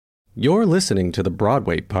You're listening to the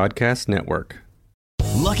Broadway Podcast Network.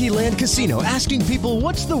 Lucky Land Casino, asking people,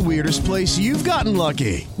 what's the weirdest place you've gotten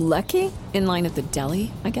lucky? Lucky? In line at the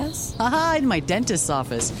deli, I guess? Aha, in my dentist's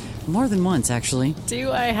office. More than once, actually.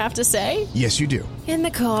 Do I have to say? Yes, you do. In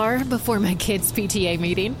the car before my kids' PTA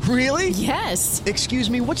meeting. Really? Yes. Excuse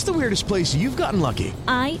me, what's the weirdest place you've gotten lucky?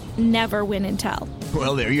 I never win and tell.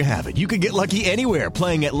 Well, there you have it. You can get lucky anywhere,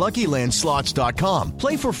 playing at LuckyLandSlots.com.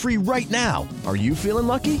 Play for free right now. Are you feeling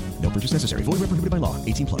lucky? No purchase necessary. Void where prohibited by law.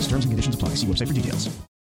 18+. Terms and conditions apply. See website for details.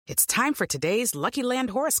 It's time for today's Lucky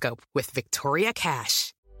Land horoscope with Victoria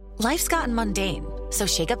Cash. Life's gotten mundane, so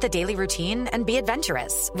shake up the daily routine and be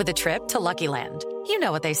adventurous with a trip to Lucky Land. You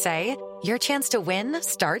know what they say, your chance to win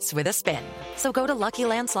starts with a spin. So go to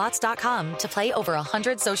LuckyLandSlots.com to play over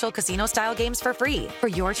 100 social casino-style games for free for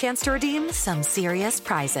your chance to redeem some serious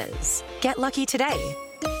prizes. Get lucky today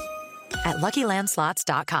at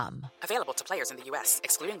LuckyLandSlots.com. Available to players in the U.S.,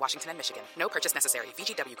 excluding Washington and Michigan. No purchase necessary.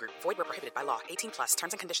 VGW Group. Void where prohibited by law. 18+.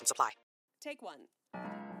 Terms and conditions apply. Take one.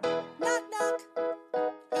 Knock, knock.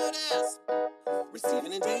 Who dis? We're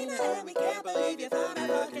Stephen and Dana, and we can't believe you found a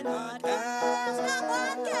fucking podcast.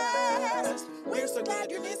 We're so glad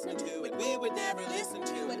you're listening to it. We would never listen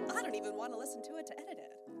to it. I don't even want to listen to it to edit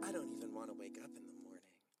it. I don't even want to wake up in the morning.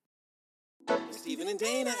 We're Stephen and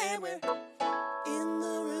Dana, and we're in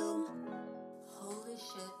the room. Holy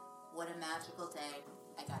shit, what a magical day.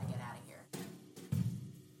 I gotta get out of here.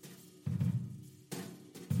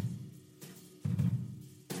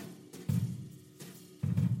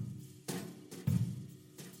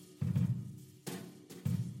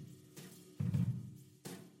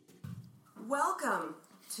 Welcome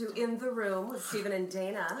to In the Room with Stephen and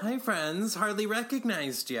Dana. Hi, friends. Hardly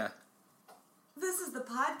recognized ya. This is the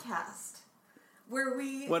podcast where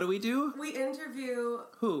we... What do? We interview...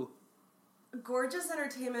 Who? Gorgeous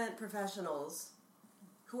entertainment professionals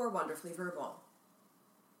who are wonderfully verbal.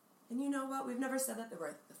 And you know what? We've never said that we're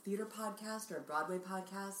a theater podcast or a Broadway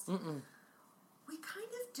podcast. Mm-mm. We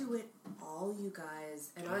kind of do it all, you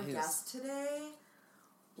guys. And our guest today...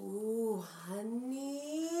 Ooh,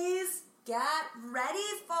 honeys, get ready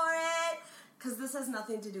for it. Because this has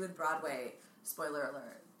nothing to do with Broadway. Spoiler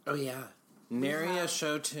alert. Oh, yeah. Nary a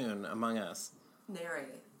show tune among us. Nary.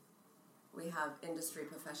 We have industry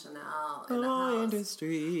professional in the house.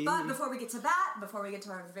 Industry. But before we get to that, before we get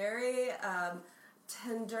to our very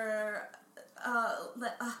tender,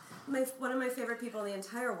 one of my favorite people in the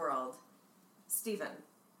entire world, Stephen.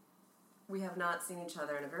 We have not seen each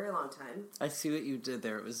other in a very long time. I see what you did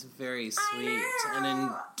there. It was very sweet and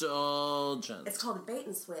indulgent. It's called a bait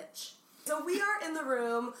and switch. So we are in the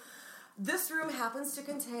room. This room happens to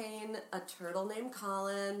contain a turtle named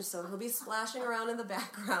Colin, so he'll be splashing around in the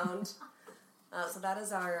background. So that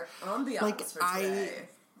is our ambiance for today.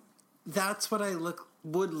 That's what I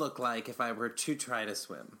would look like if I were to try to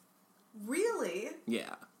swim. Really?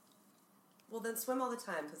 Yeah. Well, then swim all the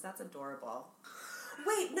time, because that's adorable.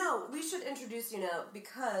 Wait, no, we should introduce you now,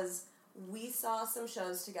 because we saw some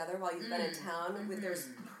shows together while you've been in town. Mm-hmm. There's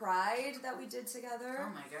Pride that we did together. Oh,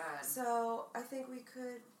 my God. So I think we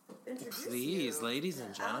could introduce you. Please, ladies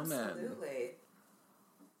and gentlemen. Absolutely.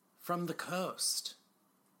 From the coast,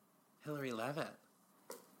 Hilary Levitt.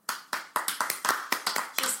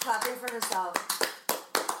 She's clapping for herself.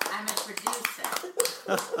 I'm a producer.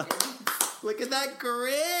 Look at that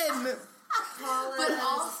grin! But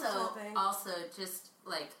also, just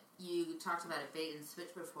like you talked about a bait and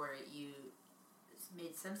switch before, you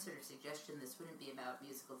made some sort of suggestion this wouldn't be about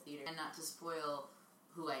musical theater. And not to spoil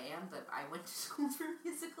who I am, but I went to school for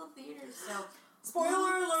musical theater, so...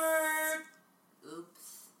 Spoiler alert!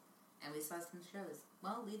 Oops. And we saw some shows.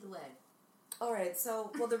 Well, lead the way. Alright,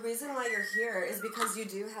 so, the reason why you're here is because you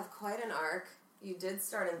do have quite an arc. You did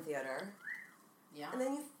start in theater. Yeah. And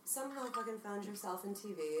then you somehow fucking found yourself in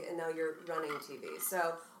TV, and now you're running TV.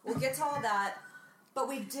 So, we'll get to all that. But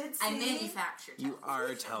we did see... I manufacture television. You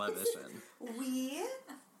are television. We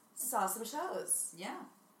saw some shows. Yeah.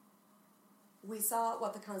 We saw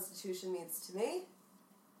What the Constitution Means to Me.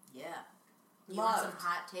 Yeah. You want some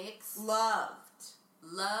hot takes? Loved.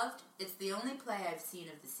 It's the only play I've seen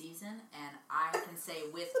of the season, and I can say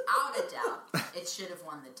without a doubt, it should have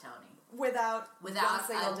won the Tony. Without a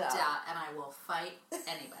doubt, and I will fight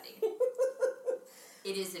anybody.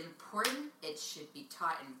 It is important. It should be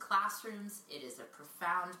taught in classrooms. It is a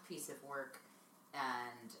profound piece of work,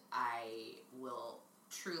 and I will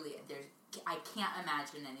truly... I can't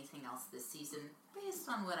imagine anything else this season, based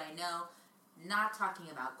on what I know. Not talking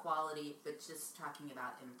about quality, but just talking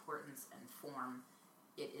about importance and form.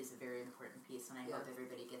 It is a very important piece, and I hope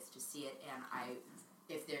everybody gets to see it. And I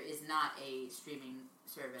if there is not a streaming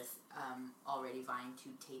service already vying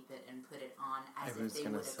to tape it and put it on as if they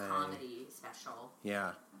would a comedy special.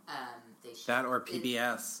 Yeah. They should. That or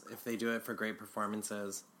PBS, if they do it for great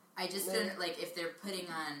performances. I just don't, like, if they're putting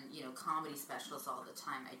on, comedy specials all the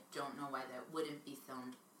time, I don't know why that wouldn't be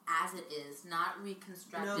filmed as it is, not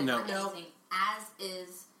reconstructed or anything, as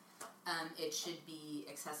is. It should be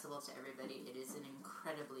accessible to everybody. It is an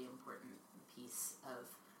incredibly important piece of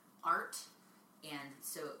art and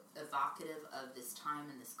so evocative of this time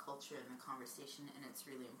and this culture and the conversation, and it's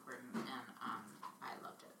really important, and I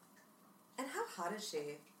loved it. And how hot is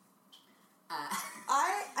she?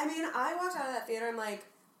 I walked out of that theater, I'm like,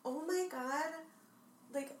 oh my god,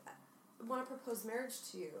 like, I want to propose marriage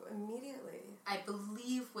to you immediately. I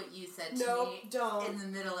believe what you said to me in the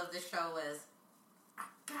middle of the show was,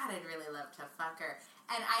 God, I'd really love to fuck her.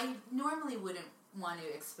 And I normally wouldn't want to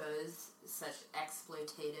expose such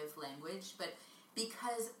exploitative language, but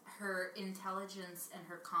because her intelligence and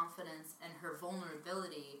her confidence and her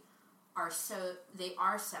vulnerability are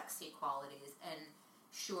sexy qualities, and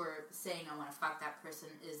sure, saying I want to fuck that person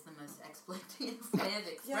is the most exploitative way of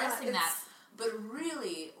expressing that, but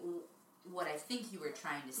really what I think you were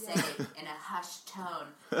trying to say in a hushed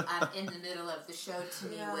tone in the middle of the show to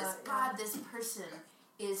me was, God, this person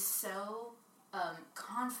is so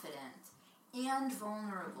confident and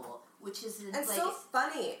vulnerable, which is and so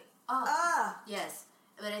funny. Yes,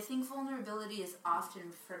 but I think vulnerability is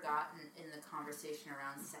often forgotten in the conversation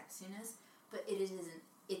around sexiness, but it isn't.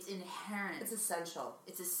 It's inherent. It's essential.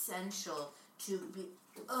 It's essential to be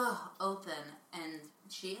open, and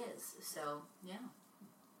she is. So, yeah,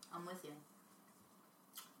 I'm with you.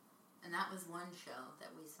 And that was one show that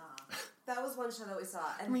we saw. That was one show that we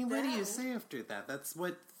saw. And what do you say after that? That's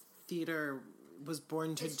what theater was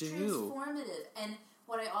born to do. It's transformative. And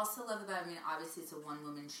what I also love about, obviously it's a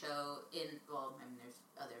one-woman show there's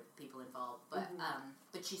other people involved, but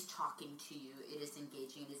but she's talking to you. It is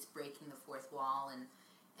engaging. It is breaking the fourth wall, and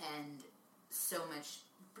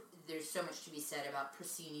there's so much to be said about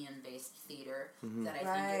proscenium-based theater that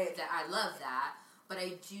I think that I love that. But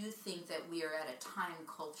I do think that we are at a time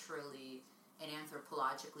culturally and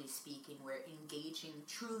anthropologically speaking where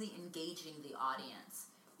truly engaging the audience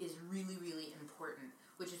is really, really important,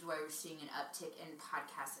 which is why we're seeing an uptick in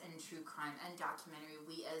podcasts and true crime and documentary.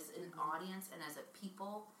 We as an audience and as a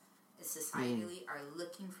people, as societally, are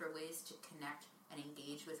looking for ways to connect and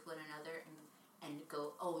engage with one another and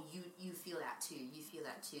go, oh, you feel that too,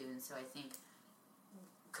 and so I think,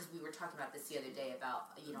 because we were talking about this the other day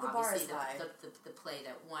about, obviously the play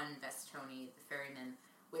that won Best Tony, The Ferryman,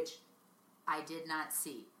 which I did not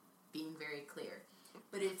see, being very clear.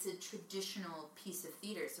 But it's a traditional piece of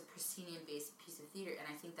theater. It's a proscenium-based piece of theater, and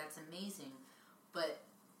I think that's amazing. But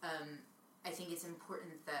I think it's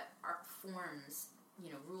important that art forms,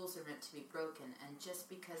 rules are meant to be broken, and just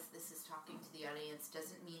because this is talking to the audience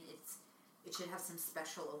doesn't mean it should have some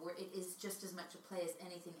special award. It is just as much a play as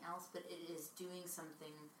anything else, but it is doing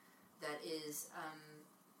something that is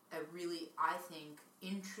a really, I think,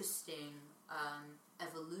 interesting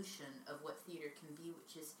evolution of what theater can be,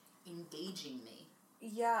 which is engaging me.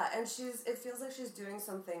 Yeah, and it feels like she's doing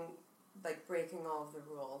something, like, breaking all of the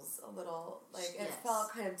rules a little. Like, it felt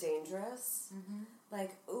kind of dangerous. Mm-hmm.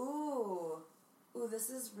 Like, ooh, this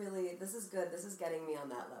is good. This is getting me on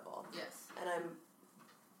that level. Yes. And I'm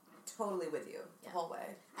totally with you the whole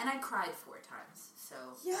way. And I cried 4 times, so...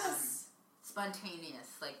 Yes!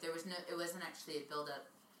 Spontaneous. Like, it wasn't actually a build-up.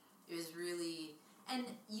 It was really... And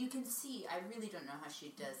you can see, I really don't know how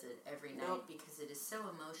she does it every night because it is so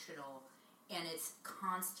emotional, and it's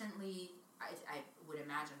constantly, I would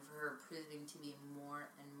imagine, for her proving to be more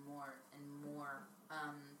and more and more,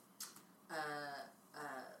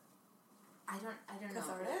 I don't know.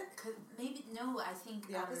 Cathartic? Maybe, no, I think...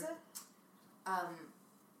 The opposite?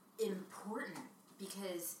 Important,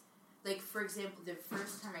 because, like, for example, the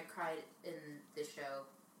first time I cried in the show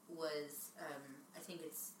was, I think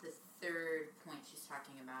it's the third point she's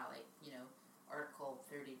talking about, like, Article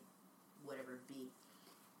 30, whatever, B.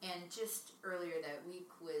 And just earlier that week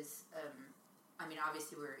was,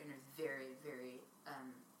 obviously we're in a very, very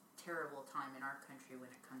terrible time in our country when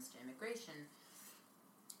it comes to immigration.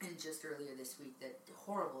 And just earlier this week, that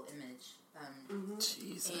horrible image.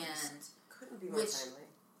 Jesus. And couldn't be more timely.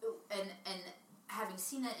 And having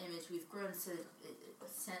seen that image, we've grown so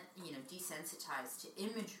desensitized to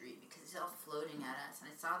imagery because it's all floating at us. And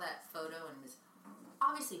I saw that photo and was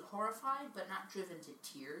obviously horrified, but not driven to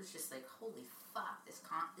tears. Just like, holy fuck, it's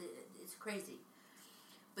crazy.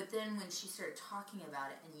 But then when she started talking about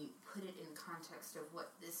it, and you put it in context of what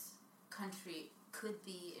this country could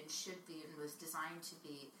be and should be and was designed to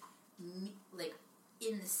be, like,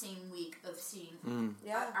 in the same week of seeing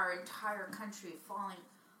Yeah. our entire country falling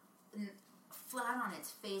flat on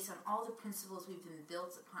its face on all the principles we've been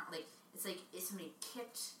built upon. Like, it's like if somebody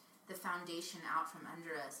kicked the foundation out from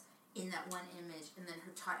under us in that one image, and then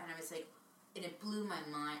her and I was like, and it blew my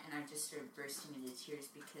mind, and I just started bursting into tears,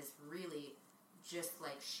 because really, just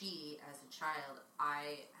like she, as a child,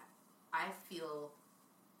 I feel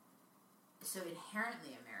so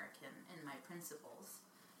inherently American in my principles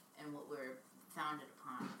and what we're founded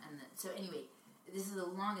upon. And so anyway, this is the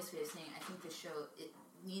longest way of saying, I think the show, it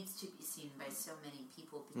needs to be seen by so many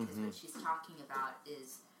people, because what she's talking about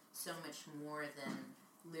is so much more than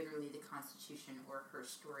literally the Constitution or her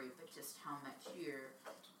story, but just how much you're,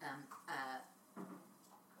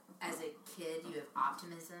 as a kid, you have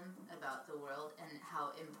optimism about the world, and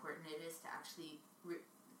how important it is to actually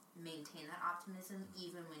maintain that optimism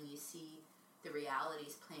even when you see the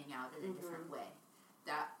realities playing out in a different way.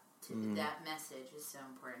 That message is so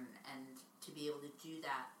important, and to be able to do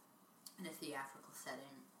that in a theatrical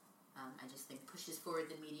setting, I just think pushes forward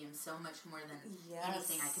the medium so much more than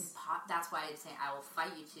anything I can pop. That's why I'd say I will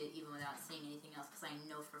fight you to it, even without saying anything else, because I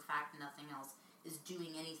know for a fact nothing else is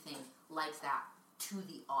doing anything like that to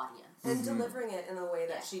the audience. And delivering it in a way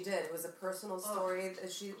that she did. It was a personal story.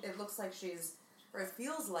 It looks like she's, or it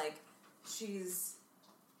feels like she's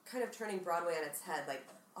kind of turning Broadway on its head. Like,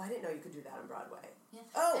 oh, I didn't know you could do that on Broadway. Yeah.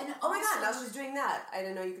 Oh my God! Now she's doing that. I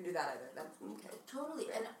didn't know you could do that either. That's okay. Totally.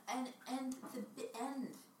 And the end,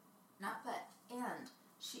 not but, and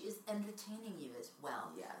she is entertaining you as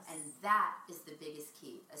well. Yes. And that is the biggest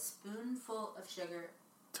key. A spoonful of sugar.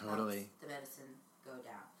 Totally. Makes the medicine go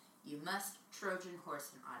down. You must Trojan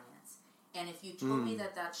horse an audience. And if you told me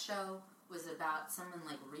that show was about someone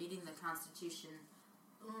like reading the Constitution,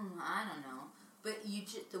 I don't know. But you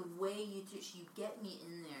just, the way you get me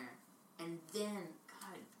in there, and then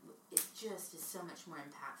God, it just is so much more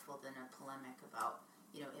impactful than a polemic about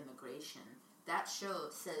immigration. That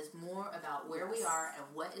show says more about where we are and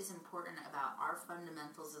what is important about our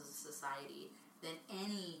fundamentals as a society than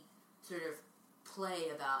any sort of play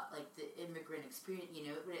about like the immigrant experience.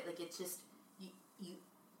 Like it's just you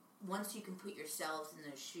once you can put yourselves in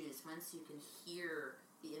those shoes, once you can hear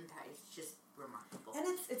the impact, it's just remarkable. And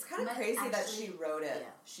it's kind of crazy that she wrote it.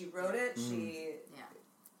 Yeah. She wrote it.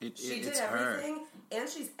 She did everything, and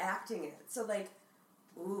she's acting it. So like,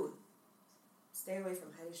 stay away from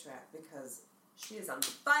Heidi Schreck, because she is on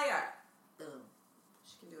fire. Boom.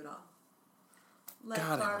 She can do it all. Like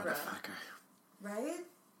God, Barbara, I want to fuck her. right?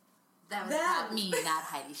 That was about me, not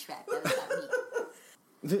Heidi Schreck. That was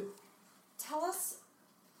about me. Tell us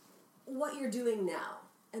what you're doing now,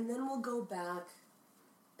 and then we'll go back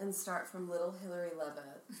and start from little Hillary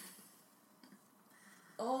Levitt.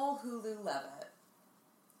 Oh, Hulu Levitt.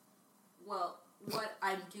 Well, what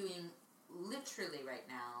I'm doing literally right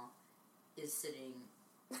now is sitting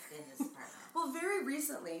in this apartment. Well, very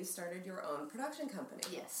recently you started your own production company.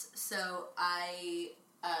 Yes. So I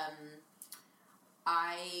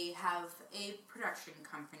have a production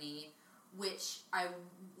company, which I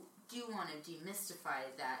do want to demystify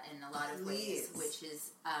that in a lot of ways, which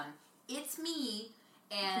is it's me,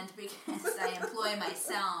 and because I employ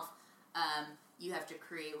myself, you have to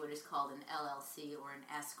create what is called an LLC or an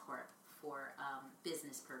S Corp for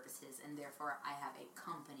business purposes, and therefore I have a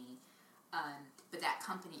company, but that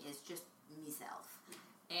company is just myself.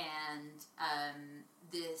 And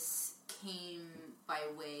this came by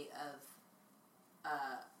way of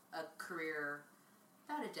a career,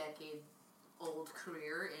 about a decade-old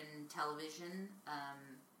career in television.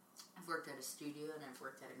 I've worked at a studio and I've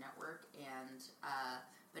worked at a network, and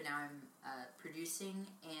but now I'm producing.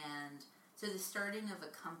 And so the starting of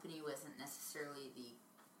a company wasn't necessarily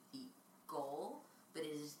the goal, but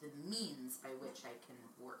it is the means by which I can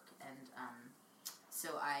work. And so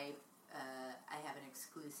I have an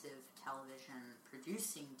exclusive television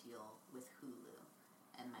producing deal with Hulu,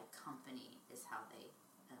 and my company is how they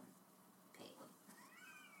pay me.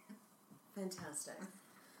 Fantastic.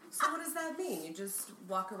 So what does that mean? You just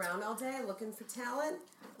walk around all day looking for talent?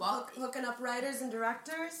 Hooking up writers and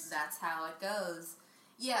directors? That's how it goes.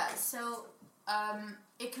 Yeah, so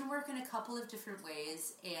it can work in a couple of different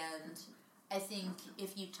ways, and I think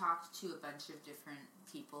if you talk to a bunch of different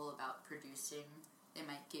people about producing, they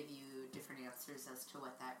might give you different answers as to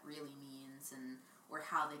what that really means, and or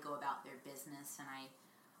how they go about their business. And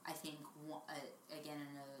I think, again,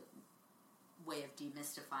 in a way of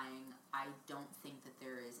demystifying, I don't think that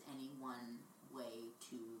there is any one way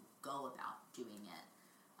to go about doing it.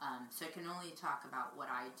 So I can only talk about what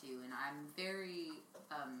I do, and I'm very,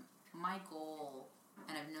 my goal,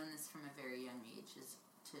 and I've known this from a very young age, is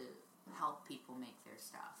to help people make their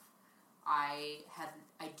stuff. I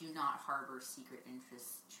do not harbor secret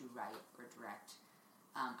interests to write or direct.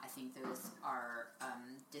 I think those are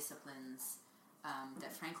disciplines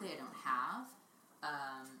that, frankly, I don't have.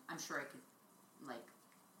 I'm sure I could,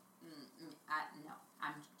 no,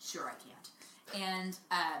 I'm sure I can't. And,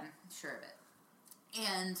 sure of it.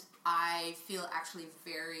 And I feel actually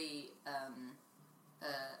very,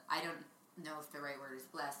 I don't know if the right word is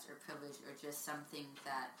blessed or privileged or just something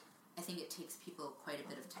that I think it takes people quite a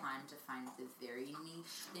bit of time to find the very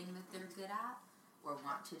niche thing that they're good at or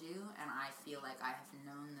want to do, and I feel like I have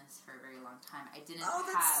known this for a very long time. I didn't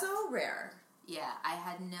that's so rare. Yeah, I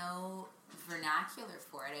had no vernacular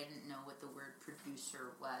for it. I didn't know what the word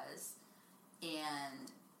producer was. And,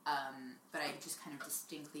 but I just kind of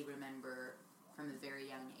distinctly remember from a very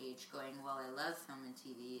young age going, well, I love film and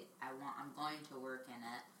TV. I'm going to work in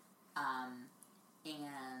it.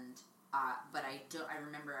 But I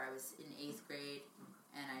remember I was in 8th grade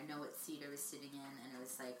and I know what seat I was sitting in, and it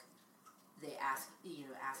was like, they asking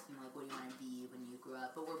like, what do you want to be when you grow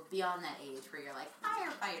up? But we're beyond that age where you're like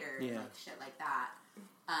firefighter and like shit like that.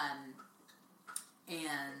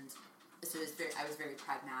 And so I was very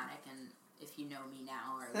pragmatic. And if you know me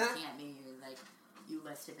now or looking at me, you're like, you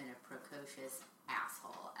must have been a precocious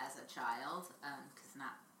asshole as a child, because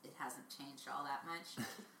it hasn't changed all that much.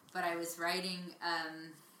 But I was writing.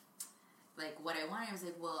 Like, what I wanted, I was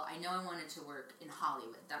like, well, I know I wanted to work in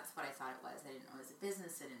Hollywood. That's what I thought it was. I didn't know it was a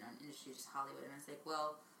business. I didn't know an industry, just Hollywood. And I was like,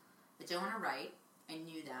 well, I don't want to write. I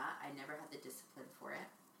knew that. I never had the discipline for it.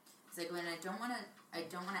 It's like, when I don't want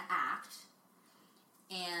to act.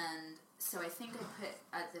 And so I think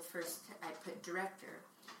I put director,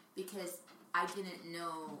 because I didn't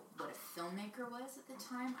know what a filmmaker was at the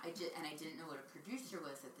time. And I didn't know what a producer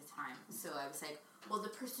was at the time. So I was like, well,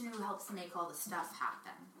 the person who helps make all the stuff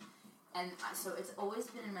happen. And so it's always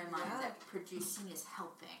been in my mind that producing is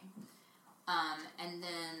helping. And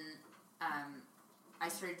then I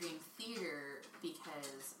started doing theater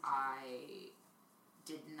because I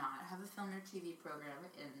did not have a film or TV program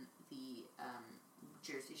in the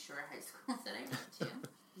Jersey Shore high school that I went to.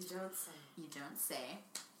 You don't say. You don't say.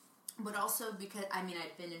 But also because, I'd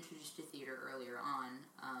been introduced to theater earlier on,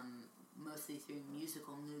 mostly through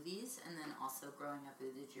musical movies, and then also growing up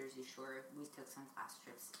at the Jersey Shore, we took some class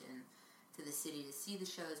trips to the city to see the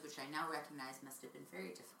shows, which I now recognize must have been very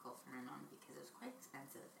difficult for my mom because it was quite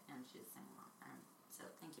expensive, and she was saying a lot. So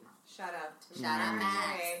thank you, Mom. Shout out,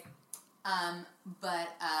 Max. But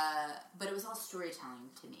it was all storytelling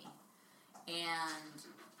to me, and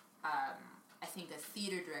I think a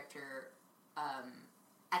theater director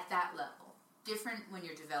at that level, different when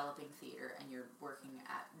you're developing theater and you're working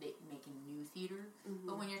at making new theater,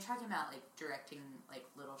 but when you're talking about like directing like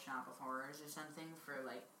Little Shop of Horrors or something for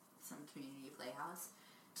like some community playhouse,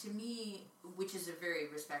 to me, which is a very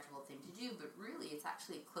respectable thing to do, but really it's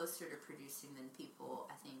actually closer to producing than people,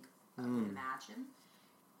 I think, can imagine.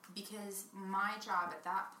 Because my job at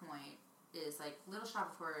that point is like, Little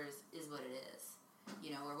Shop of Horrors is what it is,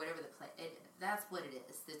 or whatever the play, that's what it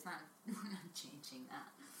is. It's not, I'm not changing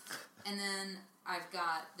that. And then I've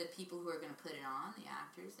got the people who are going to put it on, the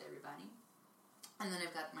actors, everybody. And then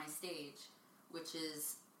I've got my stage, which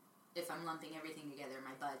is, if I'm lumping everything together,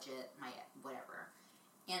 my budget, my whatever.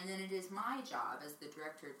 And then it is my job as the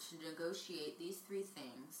director to negotiate these three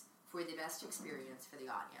things for the best experience for the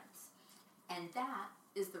audience. And that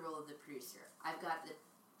is the role of the producer. I've got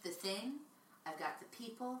the thing, I've got the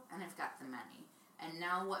people, and I've got the money. And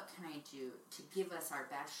now what can I do to give us our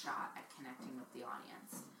best shot at connecting with the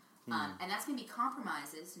audience? And that's going to be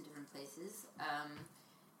compromises in different places.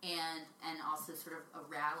 And also sort of a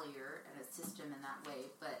rallier and a system in that way,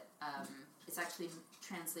 but it's actually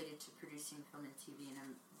translated to producing film and TV in a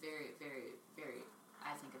very, very, very,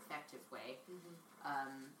 I think, effective way.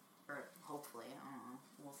 Or hopefully, I don't know.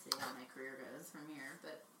 We'll see how my career goes from here,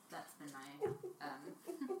 but that's been my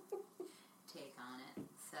take on it.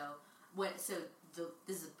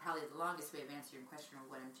 This is probably the longest way of answering your question of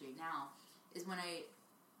what I'm doing now, is when I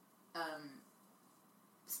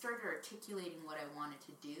started articulating what I wanted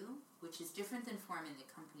to do, which is different than forming the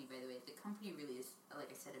company, by the way. The company really is, like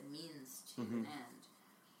I said, a means to an end.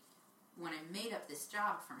 When I made up this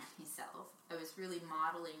job for myself, I was really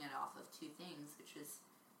modeling it off of two things, which was,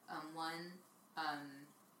 one,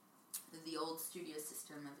 the old studio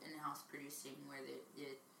system of in-house producing, where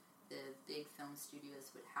the big film studios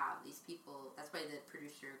would have these people. That's why the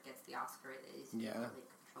producer gets the Oscar, right? These people really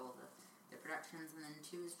control the productions. And then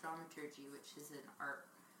two is dramaturgy, which is an art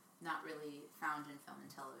not really found in film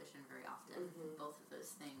and television very often. Both of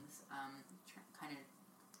those things kind of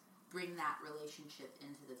bring that relationship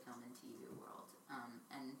into the film and TV world,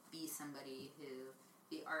 and be somebody who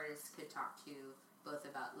the artist could talk to both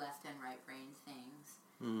about left and right brain things,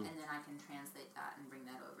 and then I can translate that and bring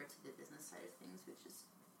that over to the business side of things, which is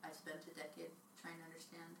I've spent a decade trying to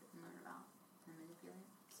understand and learn about and manipulate.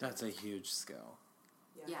 So That's a huge skill.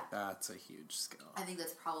 Yeah. That's a huge skill. I think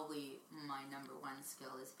that's probably my number one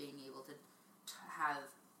skill, is being able to have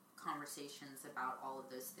conversations about all of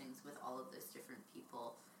those things with all of those different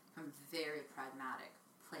people from a very pragmatic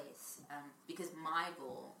place. Because my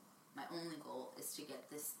only goal is to get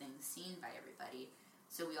this thing seen by everybody.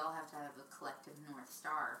 So we all have to have a collective North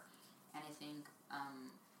Star. And I think,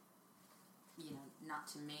 not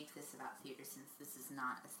to make this about theater, since this is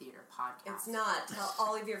not a theater podcast. It's not. Tell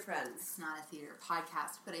all of your friends. It's not a theater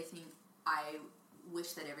podcast, but I think I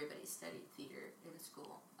wish that everybody studied theater in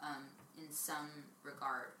school, in some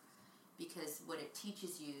regard, because what it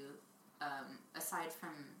teaches you, aside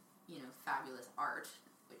from, fabulous art,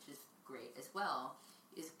 which is great as well,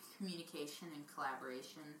 is communication and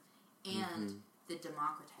collaboration and the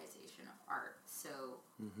democratization of art. So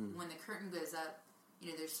when the curtain goes up,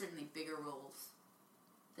 there's certainly bigger roles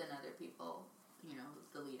than other people,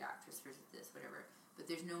 the lead actress versus this, whatever, but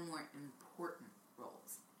there's no more important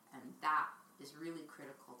roles. And that is really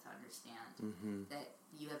critical to understand, that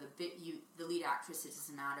you have the lead actress, it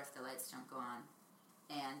doesn't matter if the lights don't go on,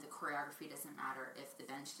 and the choreography doesn't matter if the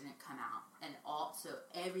bench didn't come out, and also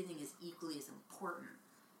everything is equally as important,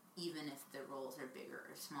 even if the roles are bigger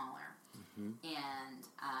or smaller.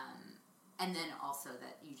 And then also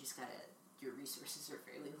that you just your resources are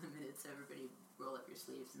fairly limited, so everybody roll up your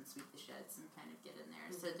sleeves and sweep the sheds and kind of get in there.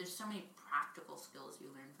 So there's so many practical skills you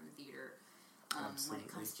learn from theater when it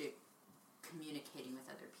comes to communicating with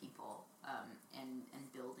other people and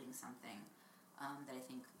building something that I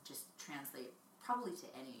think just translate probably to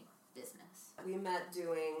any business. We met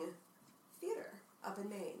doing theater up in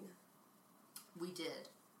Maine. We did.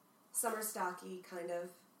 Summer stocky, kind of.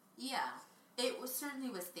 Yeah. It certainly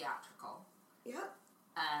was theatrical. Yep.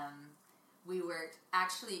 We worked,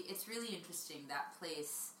 actually, it's really interesting, that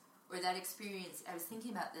place, or that experience. I was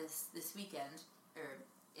thinking about this weekend, or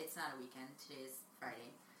it's not a weekend, today's Friday,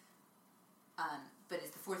 but it's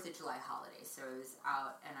the 4th of July holiday, so I was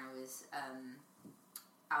out, and I was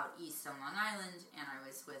out east on Long Island, and I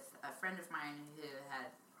was with a friend of mine who had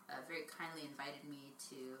very kindly invited me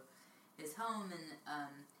to his home, and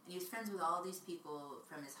he was friends with all these people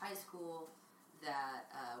from his high school that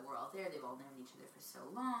were all there. They've all known each other for so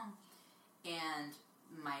long. And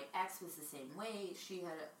my ex was the same way. She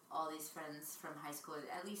had all these friends from high school,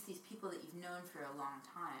 at least these people that you've known for a long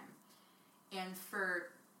time. And for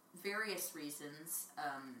various reasons,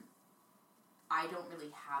 I don't really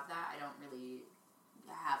have that. I don't really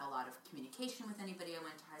have a lot of communication with anybody I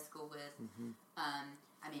went to high school with.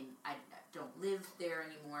 I don't live there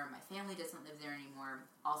anymore. My family doesn't live there anymore.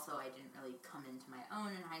 Also, I didn't really come into my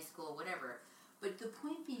own in high school, whatever. But the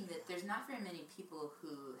point being that there's not very many people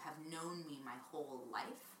who have known me my whole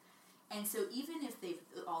life. And so even if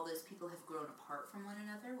all those people have grown apart from one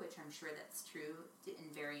another, which I'm sure that's true in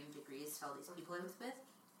varying degrees to all these people I was with,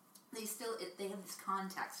 they have this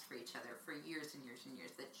context for each other for years and years and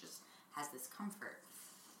years that just has this comfort.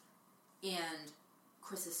 And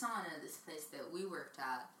Quisisana, this place that we worked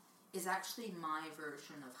at, is actually my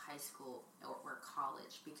version of high school or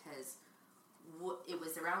college, because it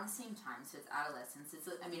was around the same time, so it's adolescence. It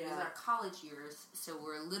was our college years, so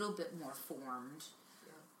we're a little bit more formed.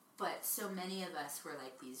 Yeah. But so many of us were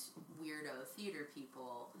like these weirdo theater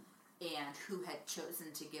people, and who had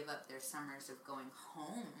chosen to give up their summers of going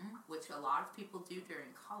home, which a lot of people do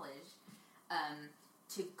during college,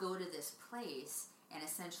 to go to this place and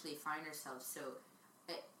essentially find ourselves. So,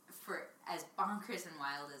 for as bonkers and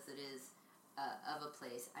wild as it is, of a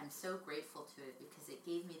place, I'm so grateful to it, because it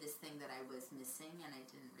gave me this thing that I was missing and I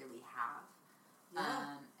didn't really have.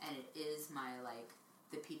 Yeah. And it is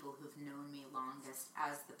the people who've known me longest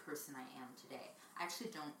as the person I am today. I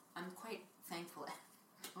actually I'm quite thankful I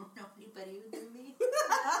don't know anybody who knew me.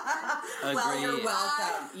 Well, you're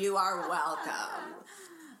welcome. You are welcome.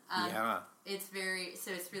 It's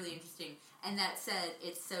really interesting. And that said,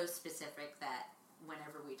 it's so specific that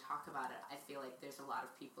whenever we talk about it, I feel like there's a lot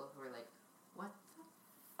of people who are like, what the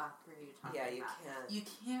fuck are you talking about? Yeah, you can't. You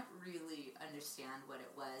can't really understand what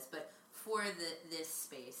it was. But for this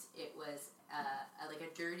space, it was like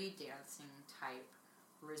a Dirty Dancing type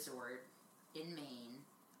resort in Maine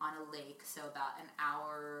on a lake, so about an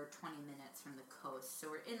hour, 20 minutes from the coast. So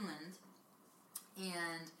we're inland,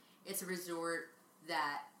 and it's a resort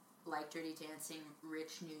that, like Dirty Dancing,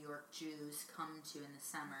 rich New York Jews come to in the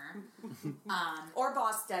summer. Or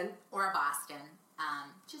Boston. Or Boston.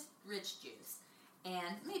 Just rich Jews.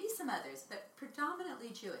 and maybe some others, but predominantly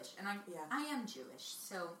Jewish. And I am Jewish,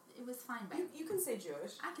 so it was fine by me. You can say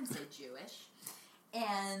Jewish. I can say Jewish.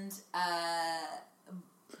 And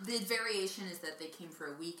the variation is that they came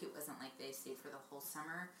for a week. It wasn't like they stayed for the whole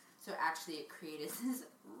summer. So actually it created this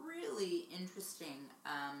really interesting,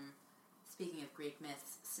 speaking of Greek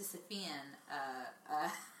myths, Sisyphean.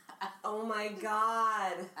 Oh my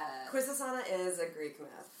god. Quisisana is a Greek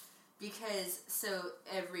myth. Because, so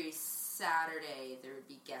every Saturday there would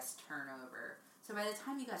be guest turnover. So by the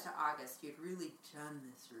time you got to August, you'd really done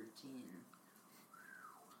this routine.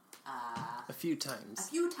 A few times.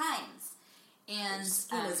 And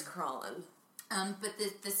skin is crawling. But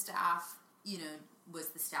the staff, was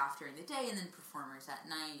the staff during the day and then performers at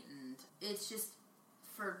night. And it's just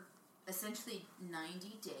for essentially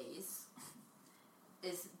 90 days,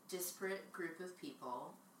 this disparate group of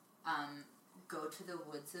people go to the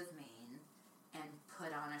woods of Maine and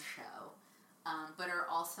put on a show. But are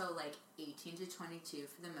also like 18 to 22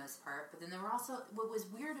 for the most part. But then there were also, what was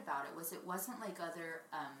weird about it was it wasn't like other,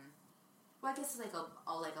 I guess it's like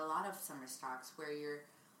a lot of summer stocks where you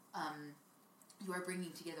are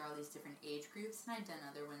bringing together all these different age groups, and I'd done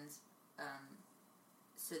other ones,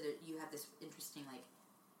 so that you have this interesting like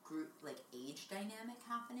group, like age dynamic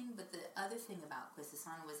happening. But the other thing about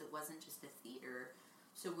Quisisana was it wasn't just a theater,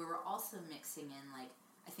 so we were also mixing in like,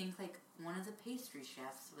 I think like one of the pastry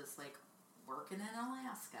chefs was like working in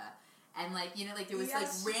Alaska, and like there was like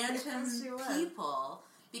random people,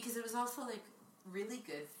 because it was also like really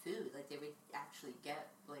good food. Like they would actually get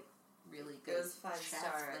like really good, it was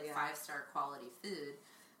 5-star, like 5-star quality food.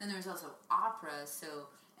 Then there was also opera,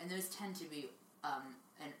 and those tend to be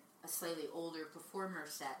a slightly older performer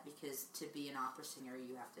set, because to be an opera singer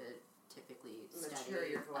you have to typically mature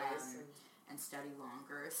your voice and study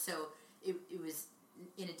longer. So it was,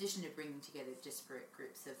 in addition to bringing together disparate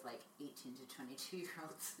groups of like 18 to 22 year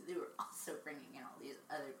olds, they were also bringing in all these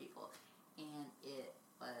other people, and it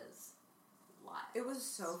was wild. It was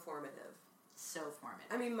so formative. So formative.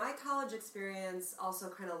 I mean, my college experience also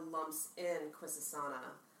kind of lumps in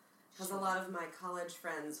Quisisana, because a lot of my college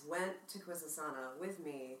friends went to Quisisana with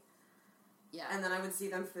me. Yeah. And then I would see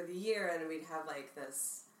them for the year, and we'd have like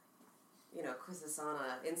this,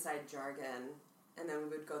 Quisisana inside jargon, and then we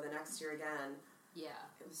would go the next year again. Yeah.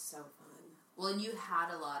 It was so fun. Well, and you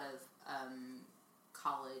had a lot of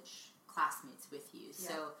college classmates with you. Yeah.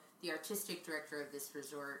 So the artistic director of this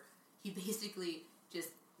resort, he basically just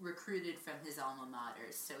recruited from his alma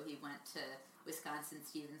mater. So he went to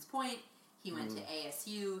Wisconsin-Stevens Point, he went to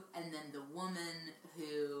ASU, and then the woman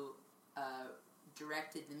who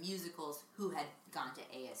directed the musicals, who had gone to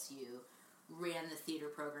ASU, ran the theater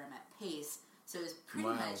program at Pace. So it was pretty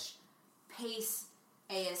much Pace,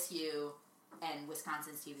 ASU, and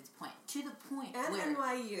Wisconsin-Stevens Point, to the point and where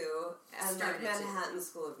NYU and like Manhattan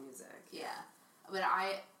School of Music. Yeah, but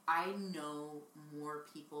I know more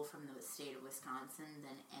people from the state of Wisconsin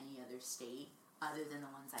than any other state, other than the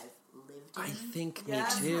ones I've lived in. I think me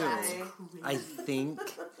Yes, too. right. I think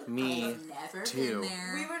me I've never too. been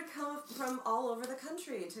there. We would come from all over the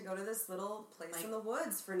country to go to this little place in the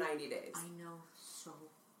woods for 90 days. I know so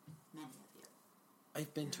many of you.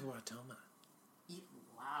 I've been to Wautoma.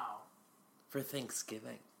 Wow. For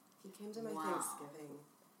Thanksgiving. He came to my Thanksgiving.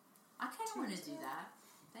 I kind of want to do that.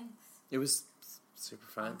 Thanks. It was super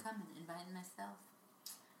fun. I'm coming, inviting myself.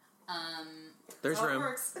 There's How room. It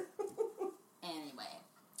works. Anyway,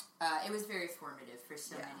 it was very formative for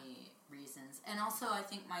so many reasons. And also, I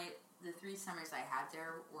think the 3 summers I had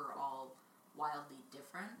there were all wildly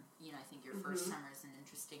different. I think your first summer is an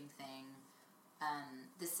interesting thing.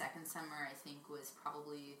 The second summer, I think, was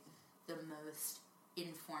probably the most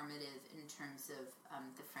informative in terms of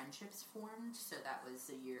the friendships formed. So that was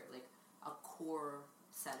a year, like a core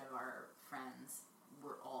set of our friends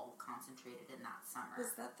were all concentrated in that summer.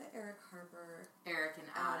 Was that the Eric Harper? Eric and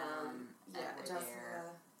Adam. Jessica.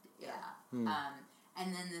 Yeah. And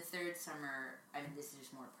then the third summer, I mean, this is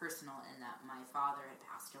just more personal in that my father had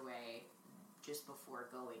passed away just before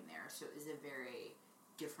going there. So it was a very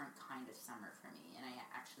different kind of summer for me. And I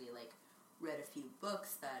actually, read a few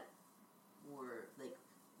books that were,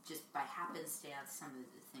 just by happenstance, some of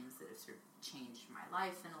the things that have sort of changed my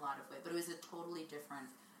life in a lot of ways. But it was a totally different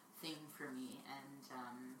thing for me. And,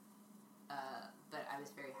 but I was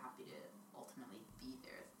very happy to ultimately be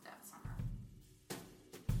there that summer.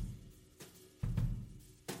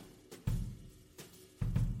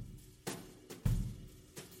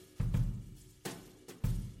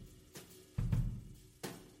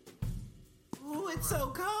 Ooh, it's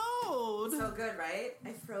so cold. So good, right?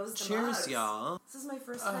 I froze the Cheers, mugs. y'all. This is my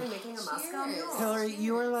first time making a Moscow Mule. Hillary,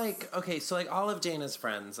 you are like, okay, so like all of Dana's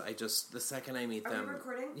friends, the second I meet them. Are we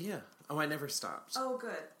recording? Yeah. Oh, I never stopped. Oh,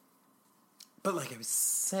 good. But like I was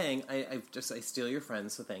saying, I steal your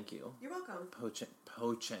friends, so thank you. You're welcome. Poaching.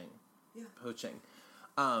 Yeah. Poaching.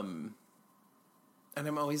 And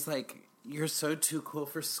I'm always like, you're so too cool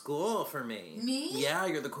for school for me. Me? Yeah,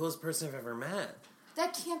 you're the coolest person I've ever met.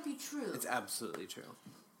 That can't be true. It's absolutely true.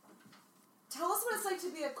 Tell us what it's like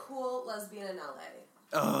to be a cool lesbian in LA.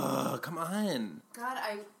 Oh, come on. God,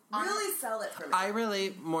 really sell it for me. I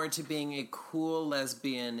relate more to being a cool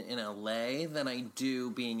lesbian in LA than I do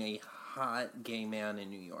being a hot gay man in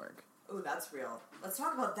New York. Ooh, that's real. Let's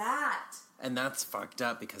talk about that. And that's fucked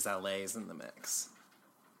up because LA is in the mix.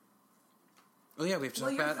 Oh yeah, we have to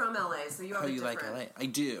talk about... Well, you're from LA, so you have how you like LA. I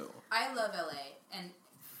do. I love LA, and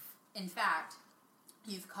in fact,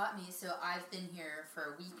 you've caught me, so I've been here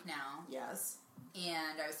for a week now. Yes.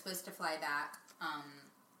 And I was supposed to fly back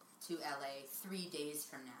to LA 3 days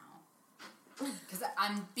from now. Because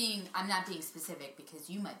I'm not being specific because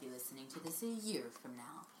you might be listening to this a year from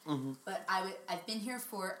now. Mm-hmm. But I've been here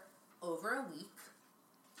for over a week,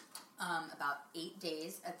 about 8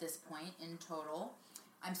 days at this point in total.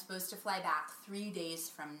 I'm supposed to fly back 3 days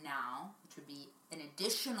from now, which would be an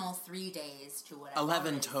additional 3 days to what I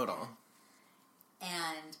 11 total. Said.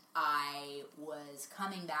 And I was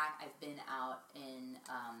coming back. I've been out in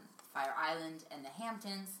Fire Island and the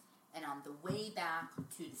Hamptons. And on the way back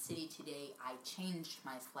to the city today, I changed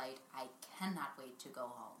my flight. I cannot wait to go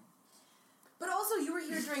home. But also, you were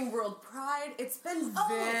here during World Pride. It's been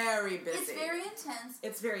very busy. It's very intense.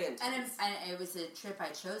 It's very intense. And it was a trip I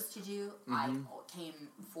chose to do. Mm-hmm. I came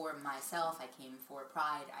for myself. I came for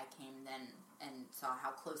Pride. I came then and saw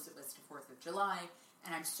how close it was to 4th of July.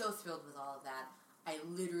 And I'm so thrilled with all of that. I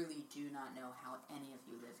literally do not know how any of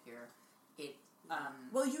you live here.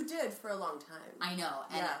 Well, you did for a long time. I know,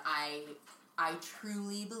 and I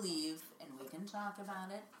truly believe, and we can talk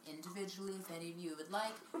about it individually if any of you would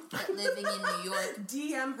like, that living in New York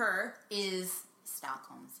DM her is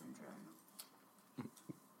Stockholm Syndrome.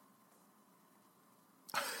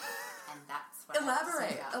 And that's what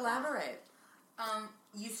Elaborate.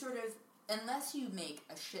 You sort of, unless you make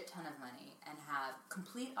a shit ton of money and have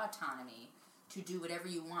complete autonomy to do whatever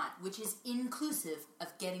you want, which is inclusive of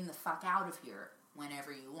getting the fuck out of here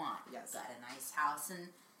whenever you want. Yes. Got a nice house in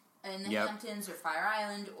the Hamptons or Fire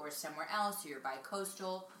Island or somewhere else, or you're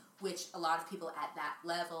bi-coastal, which a lot of people at that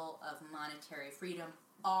level of monetary freedom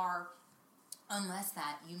are. Unless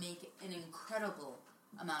that, you make an incredible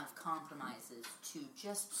amount of compromises to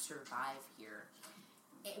just survive here.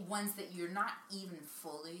 Ones that you're not even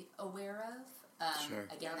fully aware of. Sure.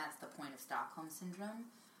 Again, that's the point of Stockholm Syndrome.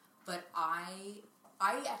 But I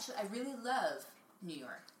really love New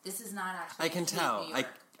York. This is not actually. I can tell. New York.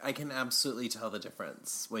 I can absolutely tell the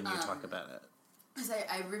difference when you talk about it. Because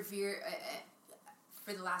I revere.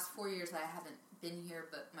 For the last 4 years, I haven't been here,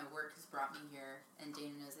 but my work has brought me here, and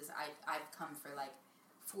Dana knows this. I've come for like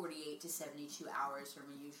 48 to 72 hours from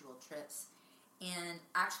my usual trips, and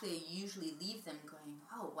actually, I usually leave them going,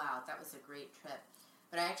 "Oh wow, that was a great trip."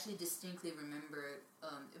 But I actually distinctly remember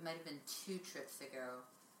it might have been 2 trips ago.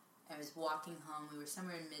 I was walking home. We were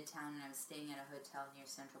somewhere in Midtown, and I was staying at a hotel near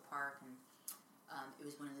Central Park, and it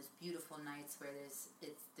was one of those beautiful nights where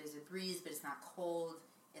there's a breeze, but it's not cold,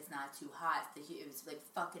 it's not too hot. It was like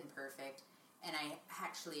fucking perfect, and I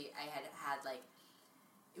had like,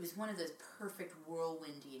 it was one of those perfect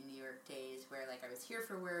whirlwindy New York days where like I was here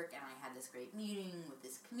for work, and I had this great meeting with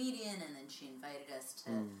this comedian, and then she invited us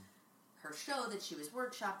to her show that she was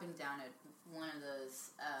workshopping down at one of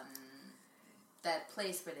those. That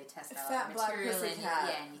place where they test out Fat Black material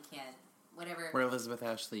Pussycat. and you can't, whatever. Where Elizabeth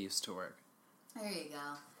Ashley used to work. There you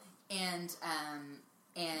go. And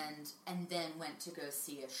then went to go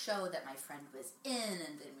see a show that my friend was in,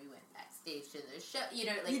 and then we went backstage to the show. You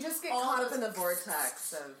know, like you just get caught up in the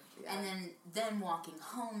vortex of. Yeah. And then walking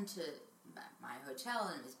home to my hotel,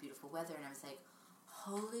 and it was beautiful weather, and I was like,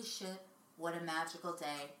 "Holy shit, what a magical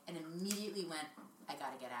day!" And immediately went, "I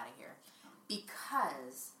got to get out of here,"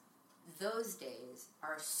 because those days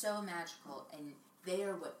are so magical, and they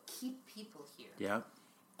are what keep people here. Yeah.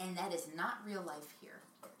 And that is not real life here.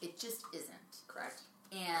 It just isn't. Correct.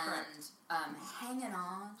 And hanging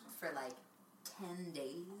on for like 10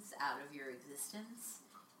 days out of your existence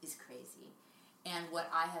is crazy. And what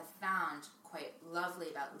I have found quite lovely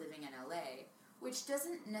about living in LA, which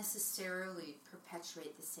doesn't necessarily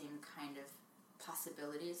perpetuate the same kind of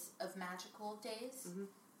possibilities of magical days,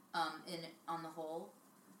 on the whole.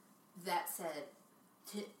 That said,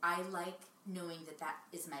 I like knowing that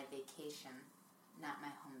is my vacation, not my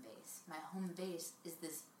home base. My home base is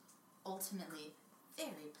this ultimately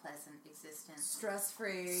very pleasant existence.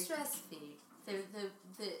 Stress-free. Stress-free.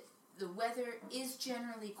 The weather is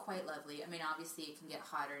generally quite lovely. I mean, obviously it can get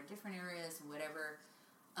hotter in different areas and whatever,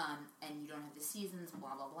 and you don't have the seasons,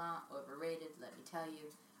 blah, blah, blah, overrated, let me tell you.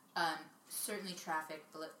 Certainly traffic,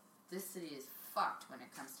 but this city is fucked when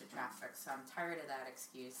it comes to traffic, so I'm tired of that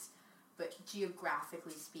excuse. But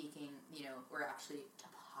geographically speaking, you know, or actually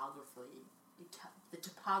the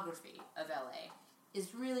topography of LA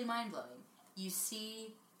is really mind-blowing. You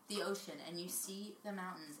see the ocean and you see the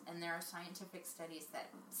mountains, and there are scientific studies that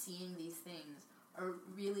seeing these things are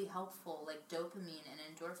really helpful, like dopamine and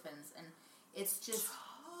endorphins, and it's just...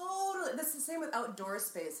 Totally. That's the same with outdoor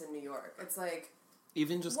space in New York. It's like...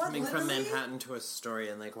 Even just What, coming from literally? Manhattan to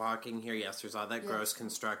Astoria and, like, walking here, yes, there's all that gross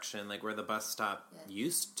construction, like, where the bus stop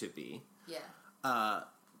used to be. Yeah.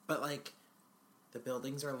 But, like, the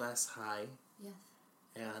buildings are less high. Yes.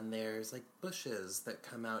 And there's, like, bushes that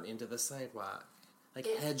come out into the sidewalk. Like,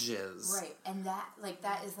 hedges. Right. And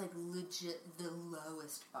that is, like, legit the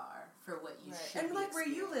lowest bar for what you should And, be like, where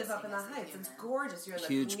you live up in the experiencing as a Heights, it's human. gorgeous. You're in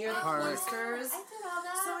Huge near the park. cloisters. I did all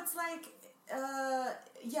that. So it's like...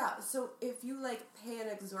 so if you, like, pay an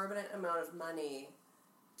exorbitant amount of money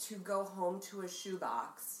to go home to a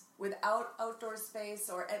shoebox without outdoor space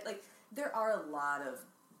or, like, there are a lot of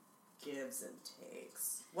gives and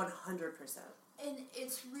takes. 100%. And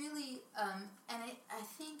it's really, and I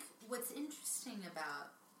think what's interesting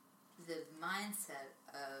about the mindset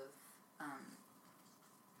of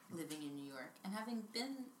living in New York and having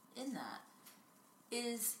been in that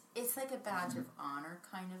is it's like a badge of honor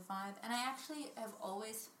kind of vibe. And I actually have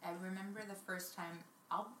always, I remember the first time,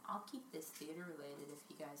 I'll keep this theater related if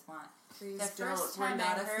you guys want. Please the don't. first We're time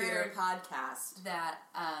not I a theater heard podcast. that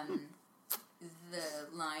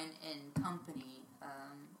the line in Company, I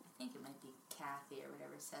think it might be Kathy or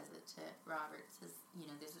whatever says it to Robert, says, you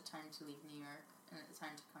know, there's a time to leave New York and a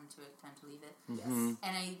time to come to it, time to leave it. Mm-hmm.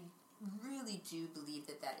 And I really do believe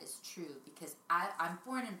that is true because I'm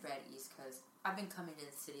born and bred East Coast. I've been coming to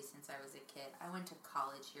the city since I was a kid. I went to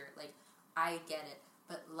college here. Like, I get it.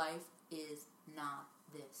 But life is not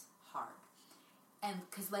this hard. And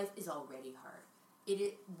because life is already hard.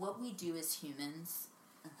 What we do as humans...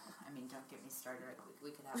 I mean, don't get me started.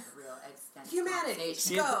 We could have a real existential Humanity,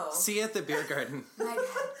 conversation. See you at the beer garden. But no,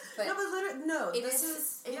 but literally, no.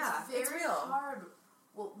 It's it's very real. hard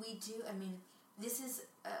what we do. I mean, this is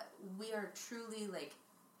we are truly like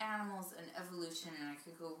animals and evolution, and I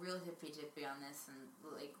could go real hippy dippy on this, and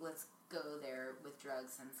like let's go there with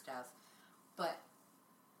drugs and stuff. But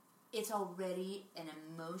it's already an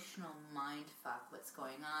emotional mind fuck what's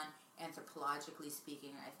going on. Anthropologically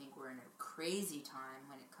speaking, I think we're in a crazy time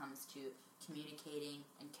when it comes to communicating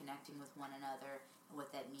and connecting with one another and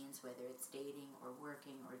what that means, whether it's dating or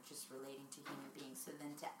working or just relating to human beings. So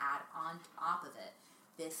then to add on top of it,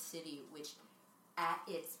 this city, which at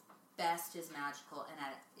its best is magical and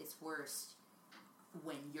at its worst,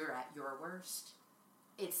 when you're at your worst,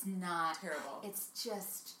 it's not... Terrible. It's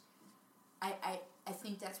just... I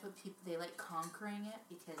think that's what people... They like conquering it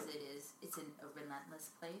because it's a relentless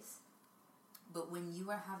place. But when you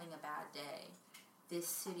are having a bad day, this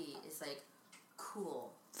city is like,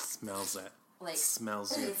 cool. Smells it. Like,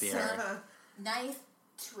 smells you at the it's air. Knife,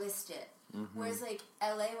 twist it. Mm-hmm. Whereas like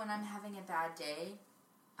LA, when I'm having a bad day,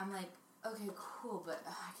 I'm like, okay, cool, but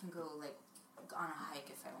I can go like on a hike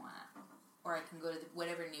if I want, or I can go to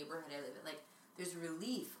whatever neighborhood I live in. Like, there's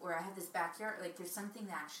relief, or I have this backyard. Like, there's something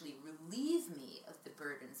that actually relieve me of the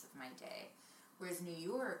burdens of my day. Whereas New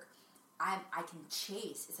York, I can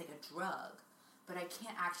chase. It's like a drug, but I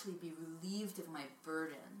can't actually be relieved of my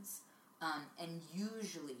burdens. And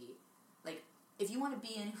usually, like, if you want to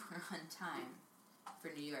be anywhere on time for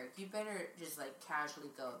New York, you better just like casually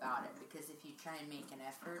go about it, because if you try and make an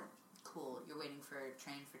effort, cool, you're waiting for a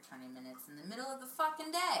train for 20 minutes in the middle of the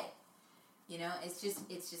fucking day. You know, it's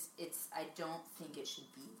I don't think it should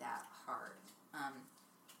be that hard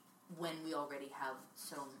when we already have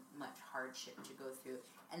so much hardship to go through.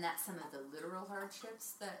 And that's some of the literal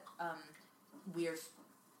hardships that we are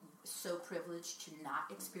so privileged to not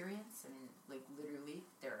experience. I mean, like, literally,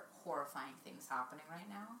 there are horrifying things happening right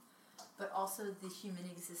now. But also the human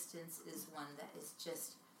existence is one that is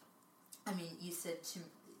just, I mean, you said to,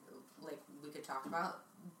 like, we could talk about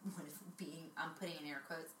what if being, I'm putting in air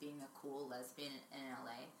quotes, being a cool lesbian in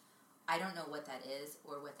LA. I don't know what that is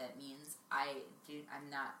or what that means. I'm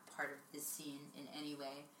not part of this scene in any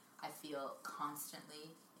way. I feel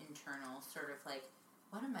constantly internal, sort of like,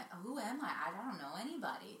 who am I? I don't know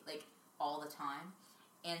anybody, like, all the time.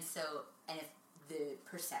 And so, and if the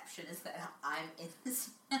perception is that I'm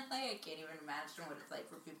innocent. I can't even imagine what it's like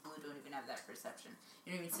for people who don't even have that perception.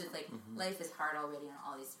 You know what I mean? So it's like, life is hard already on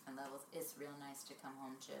all these different levels. It's real nice to come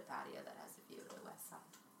home to a patio that has a view of the west side.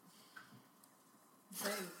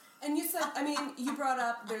 And you said, I mean, you brought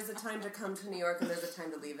up there's a time to come to New York and there's a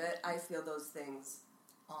time to leave it. I feel those things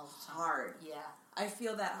all the time. Hard. Yeah. I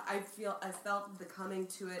feel that. I felt the coming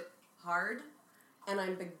to it hard, and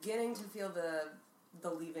I'm beginning to feel the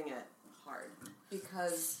leaving it hard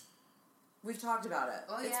because we've talked about it.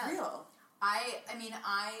 Oh, it's real.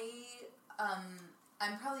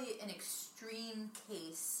 I'm probably an extreme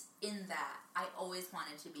case in that I always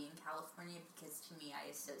wanted to be in California because to me I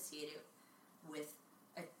associate it with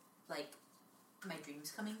my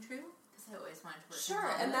dreams coming true because I always wanted to work. Sure,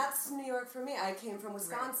 and that's New York for me. I came from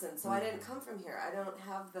Wisconsin, so I didn't come from here. I don't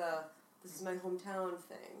have this is my hometown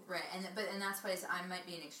thing. Right, and that's why I might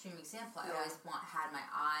be an extreme example. I always had my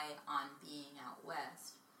eye on being out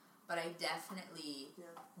west. But I definitely,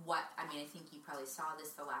 I think you probably saw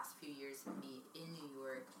this the last few years of me in New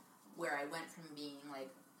York, where I went from being like,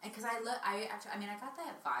 because I got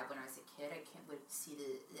that vibe when I was a kid. I would see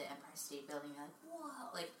the Empire State Building, and like,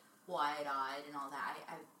 whoa, like wide-eyed and all that.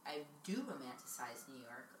 I do romanticize New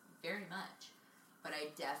York very much, but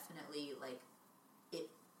I definitely, it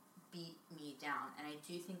beat me down. And I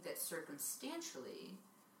do think that circumstantially,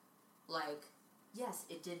 yes,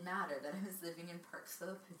 it did matter that I was living in Park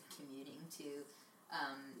Slope and commuting to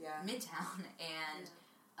Midtown, and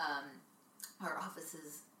our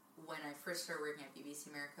offices, when I first started working at BBC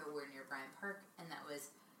America, were near Bryant Park, and that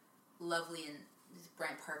was lovely, and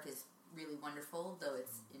Bryant Park is really wonderful, though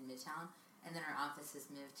it's in Midtown, and then our offices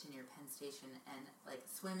moved to near Penn Station, and,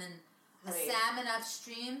 swimming a salmon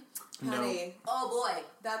upstream. Honey. Oh, boy.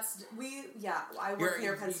 I work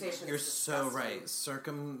near Penn Station. You're so right.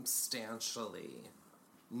 Circumstantially,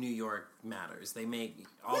 New York matters. They make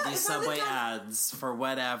all these subway ads for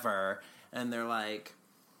whatever, and they're like,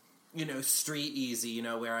 street easy,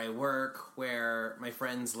 where I work, where my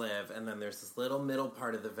friends live, and then there's this little middle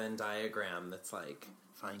part of the Venn diagram that's like,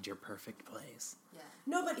 find your perfect place. Yeah.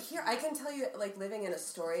 No, but here, I can tell you, living in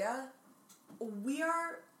Astoria, we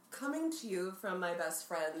are coming to you from my best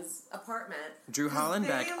friend's apartment. Drew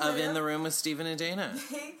Hollenbeck of In the Room with Stephen and Dana.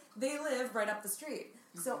 They live right up the street.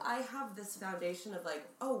 So I have this foundation of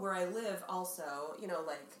where I live also,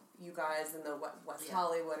 you guys in the West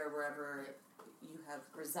Hollywood or wherever you have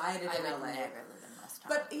resided in LA. I would never live in West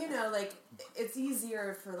Hollywood. But, it's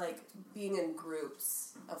easier for, being in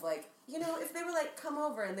groups of, if they were, come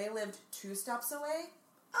over and they lived 2 stops away,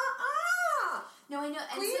 No, I know.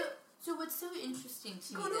 And so what's so interesting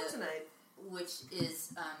to me, tonight? Which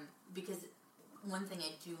is, because one thing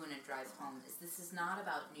I do want to drive home is this is not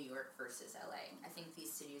about New York versus LA. I think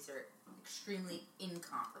these cities are extremely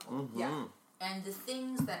incomparable. Mm-hmm. Yeah. And the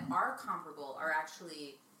things that are comparable are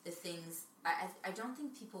actually the things, I don't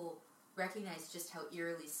think people recognize just how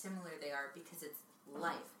eerily similar they are because it's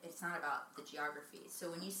life. It's not about the geography. So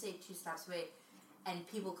when you say 2 stops away and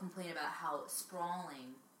people complain about how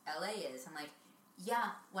sprawling LA is, I'm like, yeah,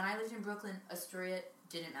 when I lived in Brooklyn, Astoria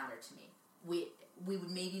didn't matter to me. We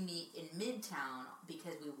would maybe meet in Midtown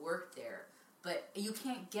because we worked there, but you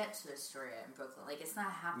can't get to Astoria in Brooklyn. It's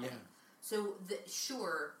not happening. Yeah. So,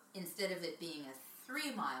 instead of it being a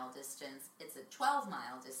 3-mile distance, it's a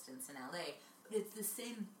 12-mile distance in LA, but it's the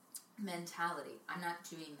same mentality. I'm not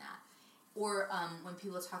doing that. Or when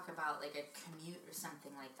people talk about, a commute or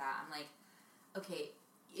something like that, I'm like, okay,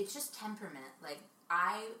 it's just temperament.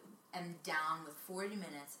 I am down with 40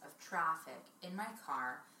 minutes of traffic in my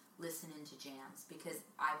car listening to jams because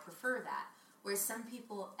I prefer that. Whereas some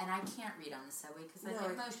people, and I can't read on the subway because I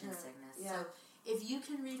get motion sickness. Yeah. So if you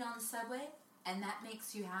can read on the subway and that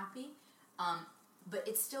makes you happy, but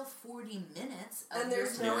it's still 40 minutes of and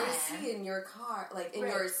there's no AC in your car,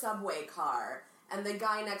 your subway car. And the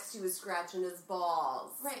guy next to you is scratching his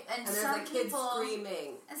balls. Right. And there's a kid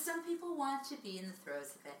screaming. And some people want to be in the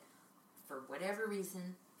throes of it. For whatever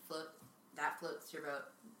reason, that floats your boat.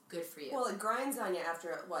 Good for you. Well, it grinds on you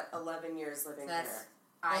after, 11 years living here.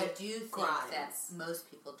 I do think that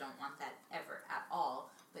most people don't want that ever at all.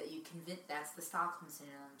 But you convince, that's the Stockholm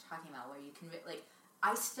syndrome I'm talking about, where you convince,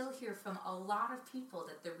 I still hear from a lot of people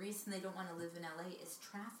that the reason they don't want to live in LA is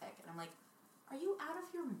traffic. And I'm like, are you out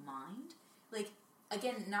of your mind?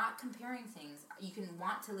 Again, not comparing things. You can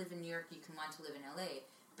want to live in New York, you can want to live in LA,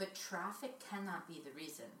 but traffic cannot be the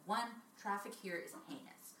reason. 1, traffic here is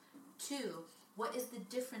heinous. 2, what is the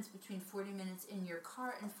difference between 40 minutes in your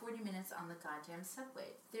car and 40 minutes on the goddamn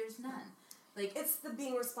subway? There's none. It's the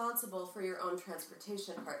being responsible for your own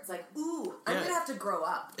transportation part. It's I'm going to have to grow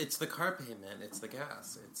up. It's the car payment. It's the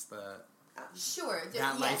gas. It's the... Sure,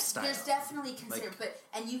 that lifestyle. There's definitely Like-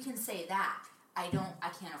 and you can say that. I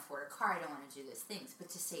can't afford a car, I don't want to do those things. But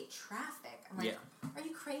to say traffic, I'm like, are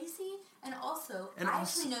you crazy? And also, I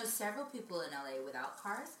actually know several people in LA without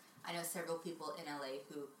cars. I know several people in LA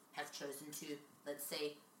who have chosen to, let's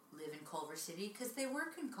say, live in Culver City because they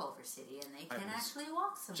work in Culver City and they can actually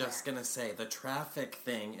walk somewhere. Just gonna say, the traffic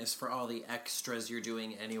thing is for all the extras you're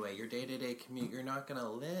doing anyway. Your day-to-day commute, you're not gonna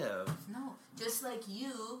live. No, just like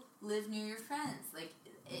you live near your friends. Like,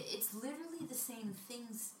 it's literally the same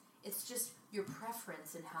things. It's just your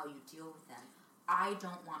preference and how you deal with them. I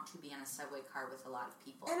don't want to be on a subway car with a lot of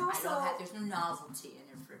people. And also, there's no novelty in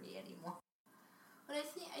it for me anymore. But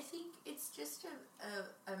I think it's just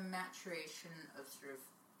a maturation of sort of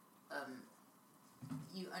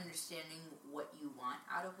you understanding what you want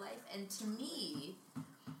out of life. And to me,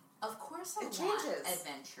 of course I want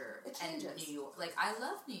adventure and New York. Like, I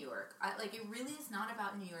love New York. It really is not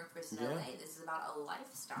about New York versus LA. This is about a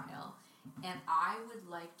lifestyle. And I would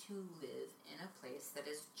like to live in a place that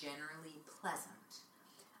is generally pleasant.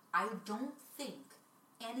 I don't think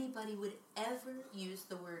anybody would ever use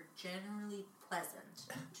the word generally pleasant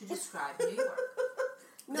to describe New York.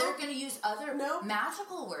 They're going to use other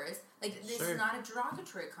magical words. Like, this is not a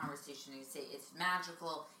derogatory conversation. You say it's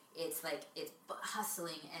magical, it's like, it's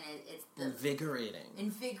hustling, and it's the...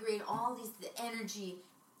 Invigorating, all these, the energy,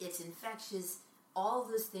 it's infectious, all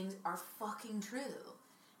those things are fucking true.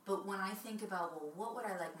 But when I think about, well, what would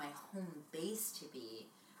I like my home base to be,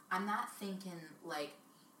 I'm not thinking, like,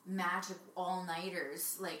 magic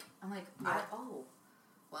all-nighters. Like, I'm like,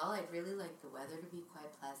 well, I'd really like the weather to be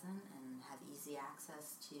quite pleasant and have easy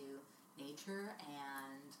access to nature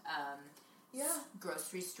and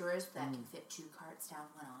grocery stores that can fit 2 carts down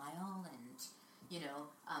one aisle and,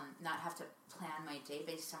 not have to plan my day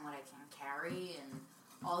based on what I can carry and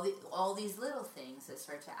all these little things that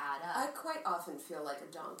start to add up. I quite often feel like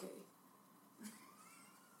a donkey.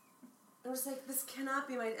 I was like, this cannot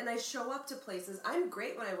be my... And I show up to places. I'm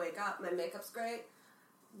great when I wake up. My makeup's great.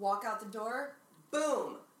 Walk out the door.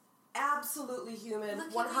 Boom. Absolutely humid.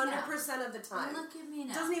 100% of the time. Look at me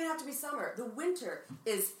now. It doesn't even have to be summer. The winter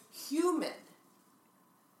is humid.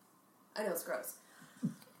 I know it's gross.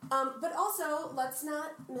 But also, let's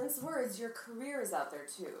not mince words. Your career is out there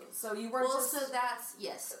too. So you weren't so that's...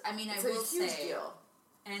 Yes. I mean, I will say... Deal.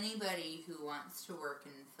 Anybody who wants to work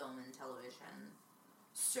in film and television...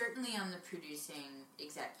 Certainly on the producing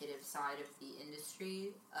executive side of the industry,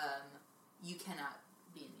 you cannot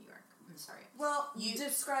be in New York. I'm sorry. Well, you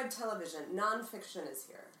described television. Nonfiction is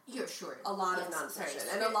here. Yeah, sure. A lot of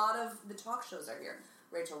nonfiction. And a lot of the talk shows are here.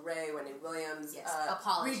 Rachel Ray, Wendy Williams,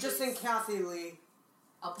 Regis and Kathy Lee.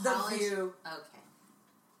 The View. Okay.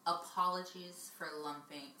 Apologies for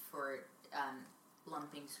lumping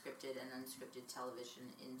scripted and unscripted television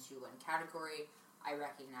into one category. I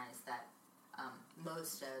recognize that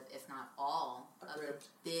most of, if not all, of the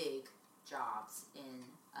big jobs in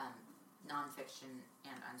nonfiction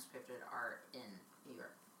and unscripted are in New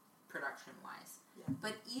York, production-wise. Yeah.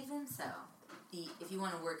 But even so, if you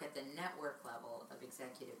want to work at the network level of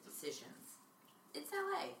executive decisions, it's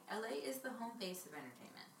LA. LA is the home base of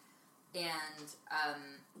entertainment. And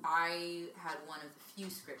I had one of the few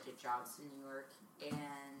scripted jobs in New York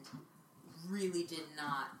and really did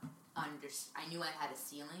not I knew I had a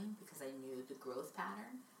ceiling because I knew the growth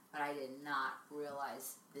pattern, but I did not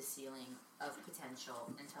realize the ceiling of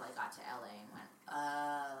potential until I got to LA and went,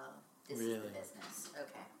 oh, this is the business.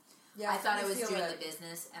 Okay. Yeah, I thought I was doing the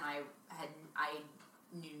business, and I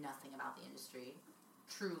knew nothing about the industry,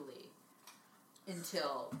 truly,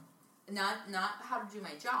 until not how to do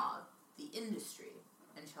my job, the industry,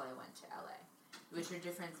 until I went to LA, which are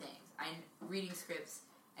different things. I'm reading scripts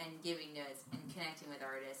and giving notes and connecting with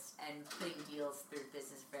artists and putting deals through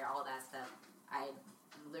Business Fair, all that stuff.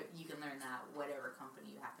 You can learn that whatever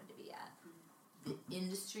company you happen to be at. The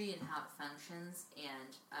industry and how it functions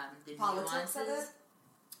and the politics nuances. Of it?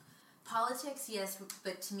 Politics, yes,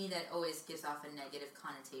 but to me that always gives off a negative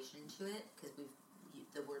connotation to it because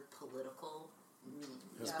the word political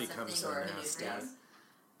means something or nasty.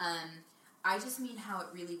 I just mean how it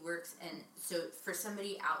really works, and so for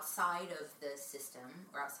somebody outside of the system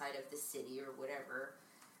or outside of the city or whatever,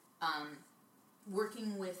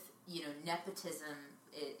 working with nepotism,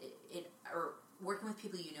 or working with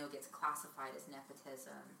people gets classified as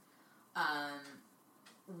nepotism.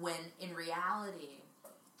 When in reality,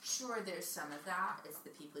 sure, there's some of that. It's the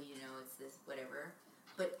people it's this whatever,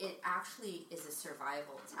 but it actually is a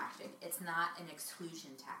survival tactic. It's not an exclusion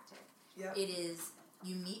tactic. Yep. It is.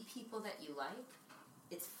 You meet people that you like.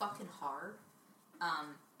 It's fucking hard.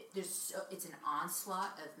 it's an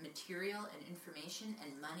onslaught of material and information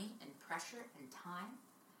and money and pressure and time.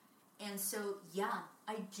 And so, yeah,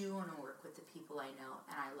 I do want to work with the people I know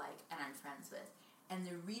and I like and I'm friends with. And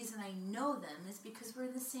the reason I know them is because we're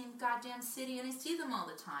in the same goddamn city and I see them all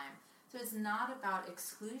the time. So it's not about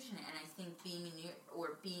exclusion. And I think being in New York,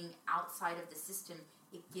 or being outside of the system,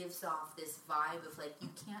 it gives off this vibe of like, you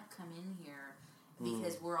can't come in here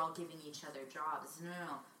because we're all giving each other jobs.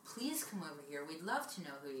 No. Please come over here. We'd love to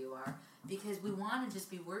know who you are because we want to just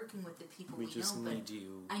be working with the people we just know. Need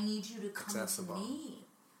you. I need you to come accessible. to me.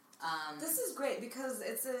 This is great because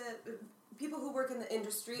it's people who work in the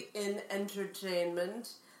industry in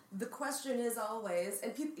entertainment. The question is always,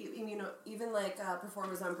 and people, you know, even like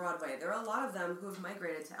performers on Broadway, there are a lot of them who have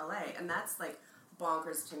migrated to LA, and that's like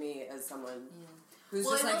bonkers to me as someone who's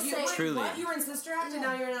just like, what? You were in Sister Act and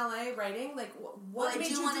now you're in LA writing? Like, what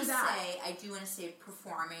made you do that? I do want to say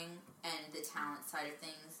performing and the talent side of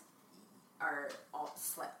things are all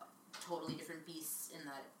totally different beasts in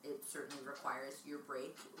that it certainly requires your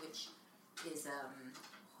break, which is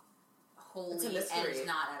wholly and is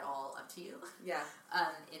not at all up to you. Yeah.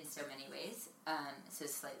 In so many ways. So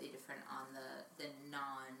slightly different on the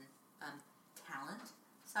non-talent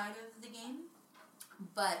side of the game.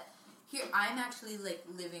 But here, I'm actually like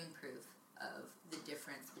living proof of the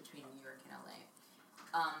difference between New York and LA.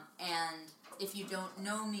 And if you don't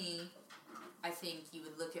know me, I think you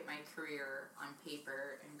would look at my career on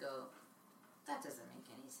paper and go, that doesn't make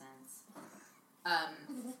any sense.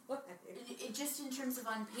 It just in terms of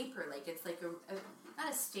on paper, like it's like a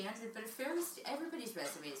not a standard, but a fairly everybody's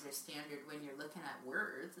resumes are standard when you're looking at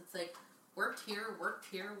words. It's like worked here, worked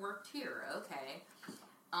here, worked here. Okay.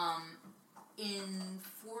 In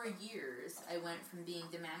 4 years, I went from being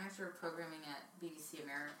the manager of programming at BBC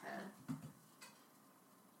America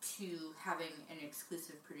to having an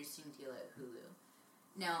exclusive producing deal at Hulu.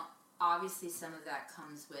 Now, obviously, some of that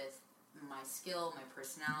comes with my skill, my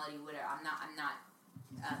personality, whatever. I'm not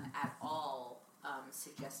at all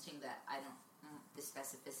suggesting that I don't the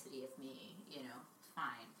specificity of me. You know,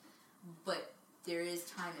 fine, but there is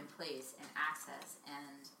time and place and access,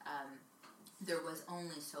 and there was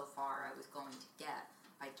only so far I was going to get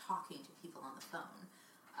by talking to people on the phone.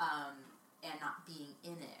 And not being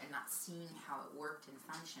in it and not seeing how it worked and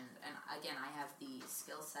functioned. And again, I have the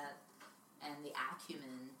skill set and the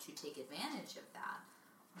acumen to take advantage of that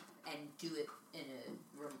and do it in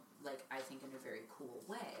I think in a very cool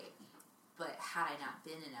way. But had I not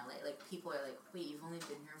been in LA, like people are like, wait, you've only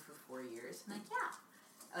been here for 4 years? I'm like,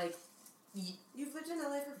 yeah. Like, you've lived in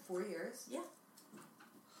LA for 4 years? Yeah.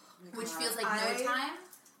 Which feels like no time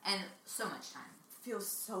and so much time. Feels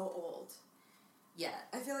so old. Yeah.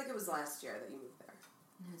 I feel like it was last year that you moved there.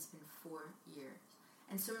 No, it's been 4 years.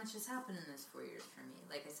 And so much has happened in those 4 years for me.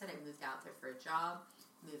 Like I said, I moved out there for a job,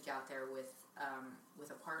 moved out there with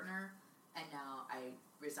a partner, and now I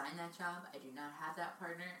resigned that job. I do not have that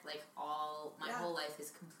partner. Like, my whole life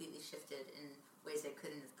has completely shifted in ways I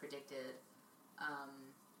couldn't have predicted.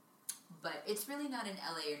 But it's really not an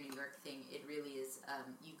LA or New York thing. It really is,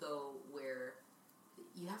 you go where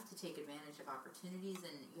you have to take advantage of opportunities,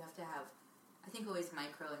 and you have to have, I think, always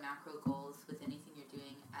micro and macro goals with anything you're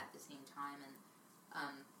doing at the same time. And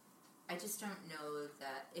I just don't know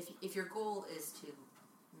that if your goal is to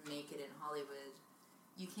make it in Hollywood,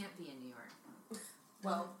 you can't be in New York.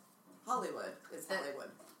 Well, Hollywood is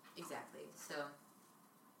Hollywood. Exactly. So,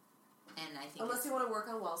 and I think unless you want to work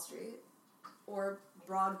on Wall Street or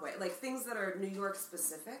Broadway, like things that are New York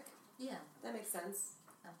specific. Yeah, that makes sense.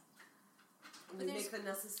 Yeah. And you make the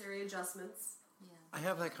necessary adjustments. I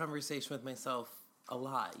have that conversation with myself a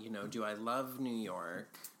lot. You know, do I love New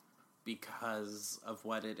York because of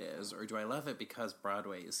what it is, or do I love it because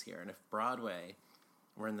Broadway is here? And if Broadway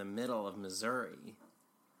were in the middle of Missouri,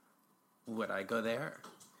 would I go there?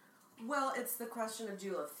 Well, it's the question of do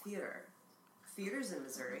you love theater? Theater's in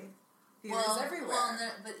Missouri. Theater's everywhere. Well, no,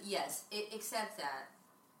 but yes, except that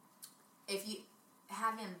if you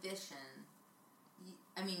have ambition,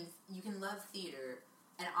 you can love theater.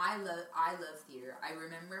 And I love theater. I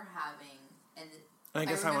remember having... I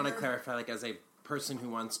guess I want to clarify, like, as a person who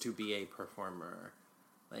wants to be a performer,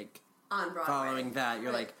 like... On Broadway. Following that,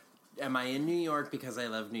 you're like, am I in New York because I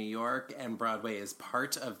love New York and Broadway is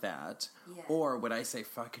part of that? Yeah. Or would I say,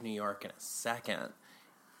 fuck New York in a second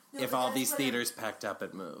if all these theaters packed up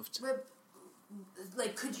and moved?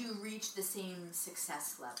 Like, could you reach the same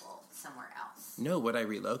success level somewhere else? No, would I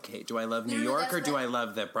relocate? Do I love New York, or do I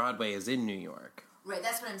love that Broadway is in New York? Right,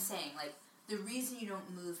 that's what I'm saying. Like, the reason you don't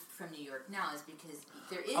move from New York now is because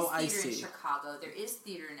there is theater in Chicago, there is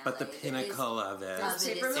theater in LA. But the pinnacle of it,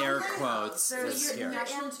 is air quotes, so is here.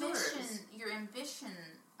 your ambition,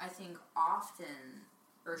 I think often,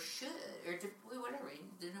 or should, or whatever,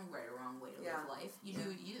 there's no right or wrong way to live life. You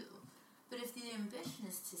do you. But if the ambition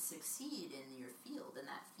is to succeed in your field, and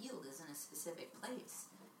that field is in a specific place,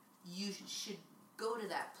 you should go to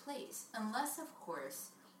that place. Unless, of course,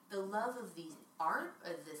 the love of the art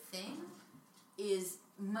of the thing is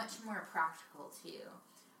much more practical to you.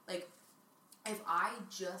 Like, if I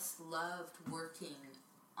just loved working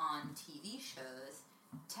on TV shows,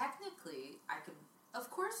 technically, I could, of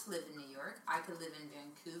course, live in New York. I could live in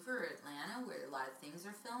Vancouver or Atlanta, where a lot of things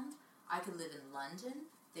are filmed. I could live in London.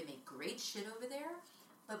 They make great shit over there.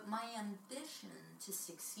 But my ambition to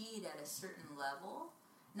succeed at a certain level,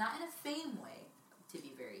 not in a fame way, to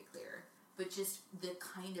be very clear, but just the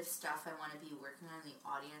kind of stuff I want to be working on, the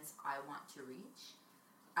audience I want to reach,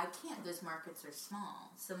 I can't. Those markets are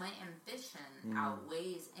small. So my ambition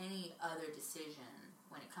outweighs any other decision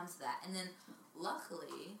when it comes to that. And then,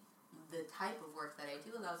 luckily, the type of work that I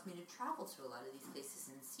do allows me to travel to a lot of these places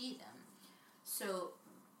and see them. So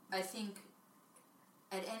I think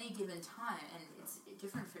at any given time, and it's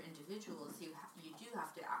different for individuals, you do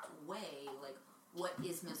have to weigh, like, what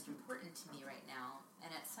is most important to me right now.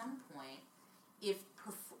 And at some point, if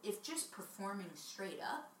just performing straight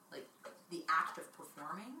up, like the act of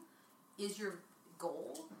performing, is your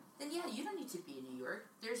goal, then yeah, you don't need to be in New York.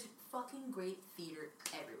 There's fucking great theater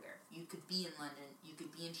everywhere. You could be in London, you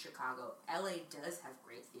could be in Chicago. LA does have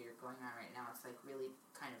great theater going on right now. It's like really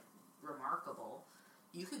kind of remarkable.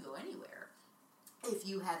 You could go anywhere. If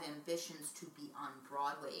you have ambitions to be on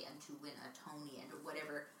Broadway and to win a Tony and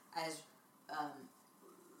whatever, as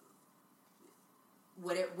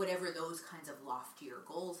whatever those kinds of loftier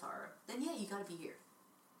goals are, then yeah, you gotta be here.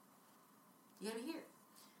 You gotta be here.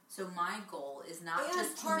 So my goal is not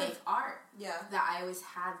just to make art. Yeah. That I always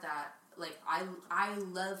had that, like, I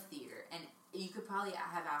love theater, and you could probably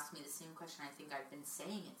have asked me the same question. I think I've been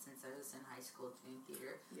saying it since I was in high school doing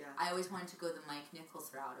theater. Yeah. I always wanted to go the Mike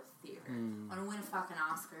Nichols route of theater. I want to win a fucking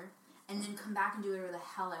Oscar, and then come back and do whatever the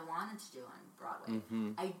hell I wanted to do on Broadway.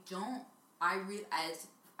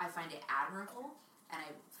 I find it admirable, and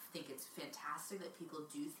I think it's fantastic that people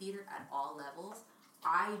do theater at all levels.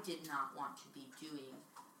 I did not want to be doing,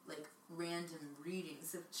 like, random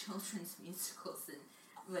readings of children's musicals and,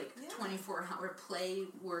 like, 24-hour play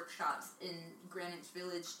workshops in Greenwich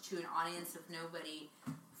Village to an audience of nobody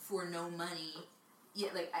for no money. Yeah,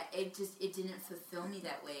 like, it didn't fulfill me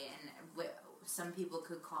that way, and some people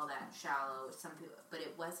could call that shallow, some people, but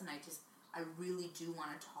it wasn't. I really do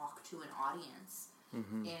want to talk to an audience.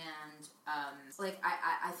 Mm-hmm. And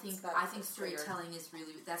I think storytelling is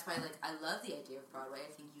really, that's why, like, I love the idea of Broadway.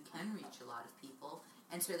 I think you can reach a lot of people,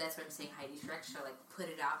 and so that's why I'm saying Heidi Schreck's show, like, put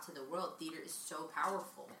it out to the world. Theater is so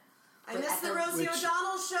powerful. I miss the Rosie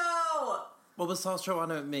O'Donnell show. Well, this also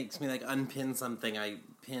makes me, like, unpin something I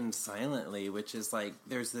pinned silently, which is, like,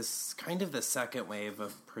 there's this kind of the second wave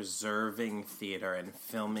of preserving theater and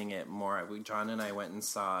filming it more. John and I went and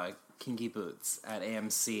saw Kinky Boots at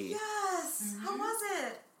AMC. Yes! Mm-hmm. How was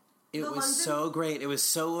it? It was so great. It was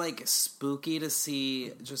so, like, spooky to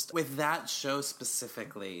see, just with that show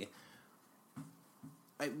specifically.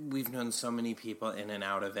 We've known so many people in and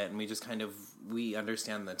out of it, and we just kind of, we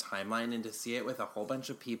understand the timeline, and to see it with a whole bunch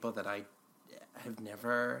of people that I have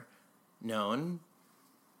never known,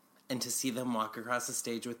 and to see them walk across the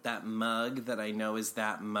stage with that mug that I know is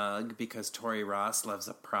that mug because Tori Ross loves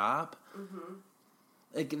a prop. Mm-hmm.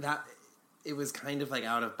 Like, that, it was kind of, like,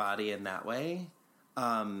 out of body in that way.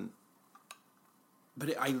 But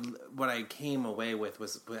what I came away with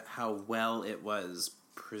was how well it was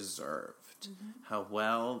preserved. Mm-hmm. How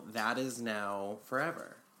well that is now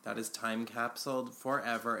forever. That is time capsuled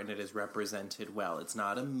forever, and it is represented well. It's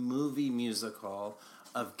not a movie musical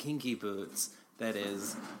of Kinky Boots that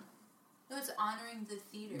is... No, it's honoring the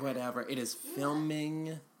theater. Whatever. It is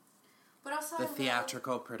filming... But also, the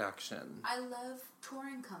theatrical production. I love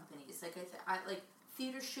touring companies. Like, I like,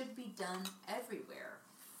 theater should be done everywhere,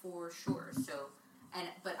 for sure. So,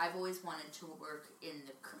 but I've always wanted to work in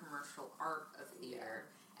the commercial art of theater,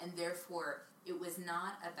 and therefore, it was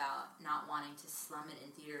not about not wanting to slum it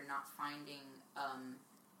in theater, not finding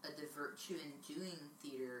the virtue in doing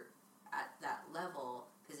theater at that level,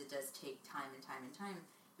 because it does take time and time and time.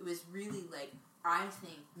 It was really like, I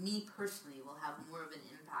think, me personally, will have more of an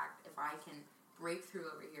impact if I can break through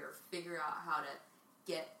over here, figure out how to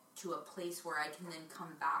get to a place where I can then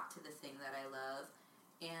come back to the thing that I love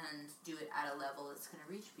and do it at a level that's going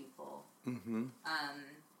to reach people. Mm-hmm.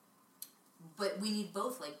 But we need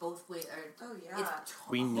both, like, both ways.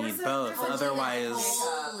 We need both, otherwise...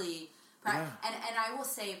 Totally. Yeah. And I will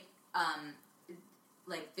say,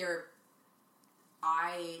 like,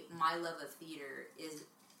 my love of theater is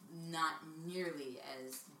not nearly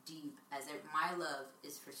as deep as my love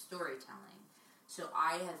is for storytelling. So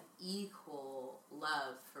I have equal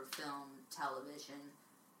love for film, television,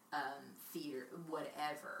 theater,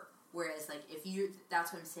 whatever. Whereas, like,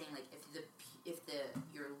 that's what I'm saying. Like, if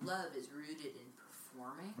your love is rooted in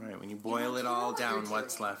performing, right? When you boil it all down,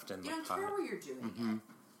 what's left in the pot? You don't care where you're doing it.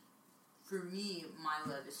 For me, my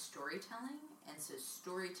love is storytelling, and so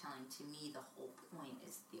storytelling to me, the whole point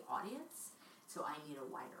is the audience. So I need a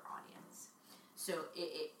wider audience. So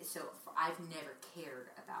I've never cared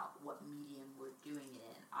about what medium we're doing it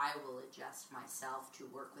in. I will adjust myself to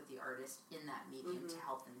work with the artist in that medium to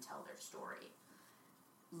help them tell their story.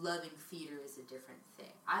 Loving theater is a different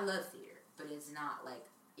thing. I love theater, but it's not like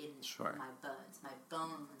in my bones. My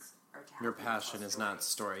bones are to help your them passion tell is story. not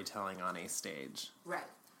storytelling on a stage. Right.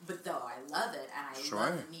 But though I love it, and I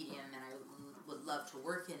love the medium, and I would love to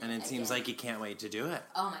work in it. And it seems like you can't wait to do it.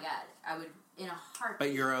 Oh my God. I would, in a heartbeat.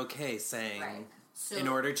 But you're okay saying, so, in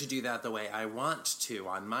order to do that the way I want to,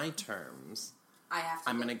 on my terms,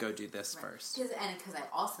 I'm going to go do this first. Because I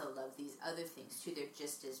also love these other things, too. They're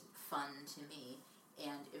just as fun to me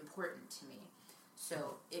and important to me.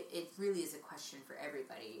 So it really is a question for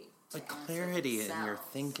everybody. The clarity in your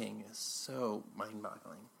thinking is so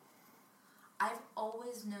mind-boggling. I've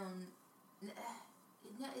always known...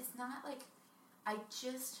 It's not like... I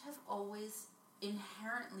just have always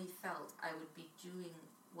inherently felt I would be doing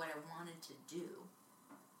what I wanted to do.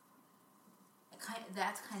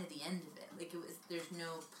 That's kind of the end of it. Like, there's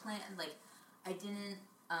no plan. Like, I didn't...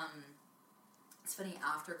 it's funny,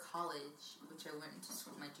 after college, which I went to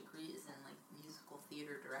school, my degree is in, like, musical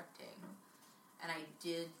theater directing, and I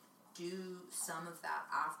did do some of that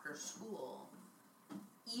after school,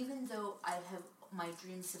 even though my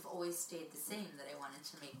dreams have always stayed the same, that I wanted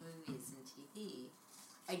to make movies and TV.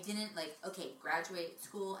 I didn't, like, okay, graduate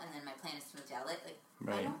school, and then my plan is to move to LA. Like,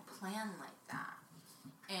 I don't plan like that.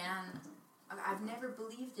 And I've never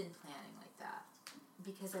believed in planning like that,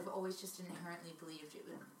 because I've always just inherently believed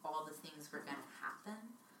all the things were going to happen.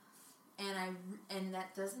 And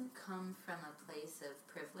that doesn't come from a place of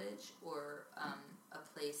privilege or a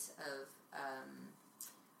place of,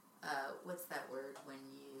 what's that word when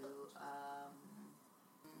you...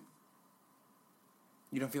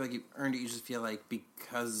 You don't feel like you earned it, you just feel like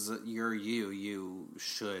because you're you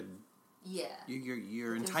should... Yeah.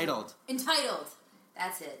 You're entitled. Entitled!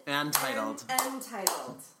 That's it. Entitled.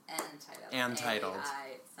 Entitled. Entitled.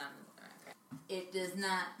 It does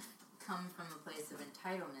not come from a place of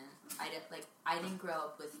entitlement. I didn't grow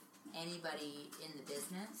up with anybody in the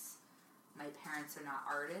business. My parents are not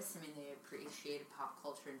artists. I mean, they appreciated pop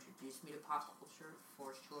culture, introduced me to pop culture,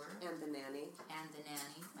 for sure. And the nanny.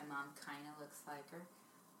 My mom kind of looks like her.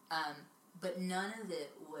 But none of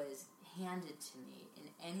it was handed to me in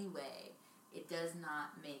any way. It does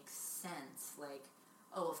not make sense. Like,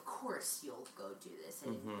 oh, of course you'll go do this. I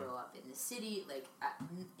didn't grow up in the city. Like,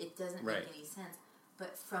 it doesn't make any sense.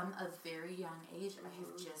 But from a very young age, I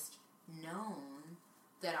have just known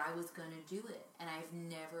that I was going to do it. And I've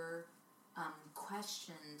never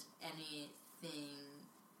questioned anything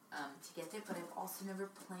to get there. But I've also never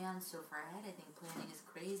planned so far ahead. I think planning is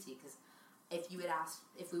crazy, because if you had asked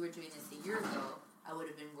if we were doing this a year ago, I would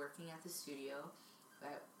have been working at the studio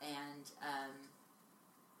and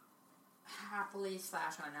happily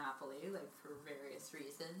 / unhappily, like, for various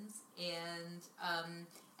reasons, and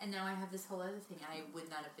now I have this whole other thing, and I would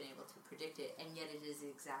not have been able to predict it, and yet it is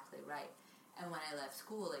exactly right. And when I left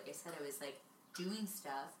school, like I said, I was, like, doing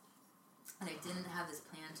stuff, and I didn't have this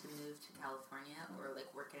plan to move to California or,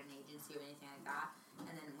 like, work at an agency or anything like that.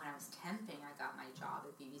 And then when I was temping, I got my job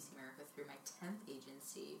at BBC America through my temp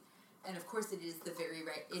agency. And of course it's the very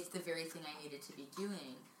thing I needed to be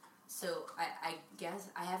doing. So I guess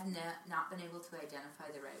I have not been able to identify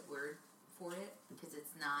the right word for it, because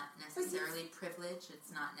it's not necessarily privilege, it's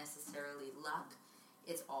not necessarily luck,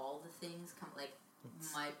 it's all the things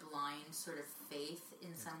my blind sort of faith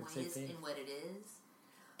in some ways in what it is.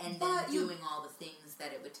 And then doing all the things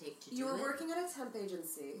that it would take to do it. You were working at a temp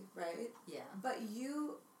agency, right? Yeah. But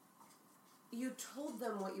you told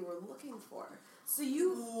them what you were looking for. So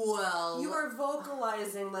you are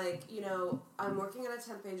vocalizing, like, you know, I'm working at a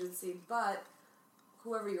temp agency, but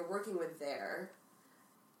whoever you're working with there,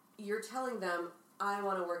 you're telling them, I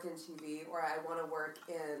want to work in TV, or I want to work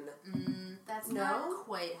in... that's not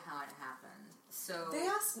quite how it happened. So They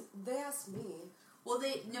asked me. Well,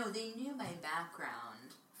 they knew my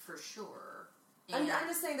background, for sure. I'm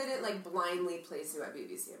just saying they didn't, like, blindly place you at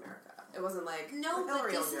BBC America. It wasn't like, no,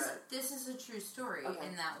 but Hillary this is a true story. Okay.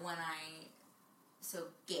 In that when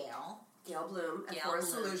Gail Bloom at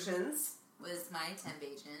Forest Solutions was my temp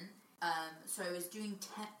agent, So I was doing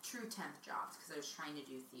true temp jobs because I was trying to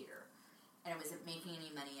do theater. And I wasn't making any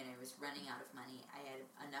money, and I was running out of money. I had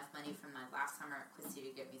enough money from my last summer at Quincy to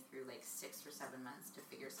get me through like 6 or 7 months to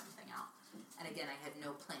figure something out. And again, I had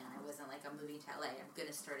no plan. I wasn't like, I'm moving to LA. I'm going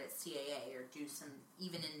to start at CAA or do some,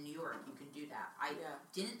 even in New York, you can do that. I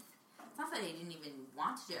didn't, it's not that I didn't even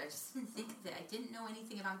want to do it. I just didn't think that I didn't know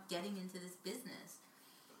anything about getting into this business.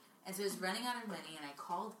 And so I was running out of money, and I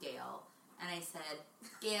called Gail, and I said,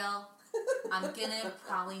 Gail, I'm going to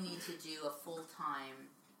probably need to do a full-time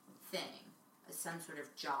thing. Some sort of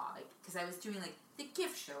job, because I was doing like the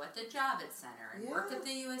gift show at the Javits Center and work at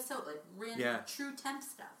the USO, like random true temp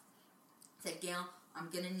stuff. I said, Gail, I'm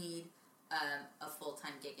gonna need a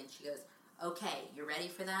full-time gig, and she goes, okay, you ready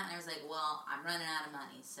for that? And I was like, well, I'm running out of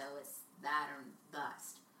money, so it's that or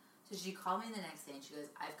bust. So she called me the next day, and she goes,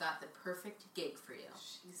 I've got the perfect gig for you.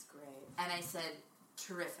 She's great. And I said,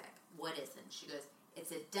 terrific. What is it? And she goes,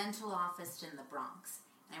 it's a dental office in the Bronx.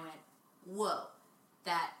 And I went, whoa,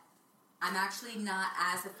 that. I'm actually not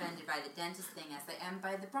as offended by the dentist thing as I am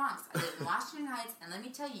by the Bronx. I live in Washington Heights, and let me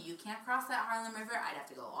tell you, you can't cross that Harlem River. I'd have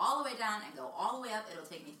to go all the way down and go all the way up. It'll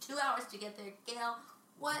take me 2 hours to get there. Gail,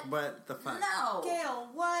 what? What the fuck? No. Gail,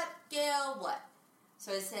 what? Gail, what?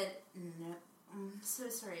 So I said, no, I'm so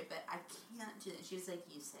sorry, but I can't do that. She was like,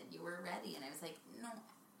 you said you were ready. And I was like, no,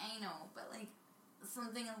 I know, but like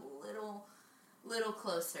something a little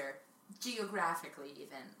closer, geographically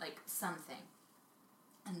even, like something.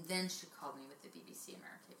 And then she called me with the BBC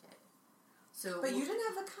America gig. So, but you didn't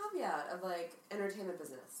have the caveat of like entertainment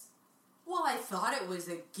business. Well, I thought it was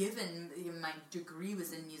a given. My degree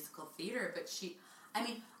was in musical theater, but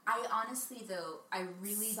I honestly though, I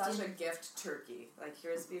really such a gift turkey. Like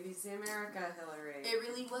here's BBC America, Hillary. It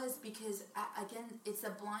really was because again, it's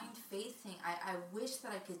a blind faith thing. I wish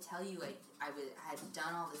that I could tell you I had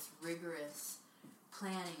done all this rigorous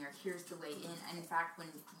planning or here's the way in. And in fact, when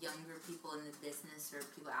younger people in the business or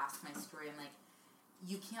people ask my story, I'm like,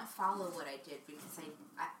 you can't follow what I did because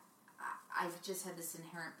I've just had this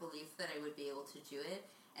inherent belief that I would be able to do it.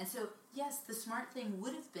 And so, yes, the smart thing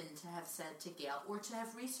would have been to have said to Gail or to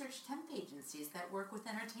have researched temp agencies that work with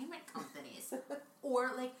entertainment companies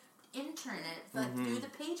or like intern at through the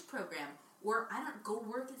PAGE program. Or, I don't go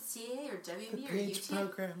work at CA or WB or UT.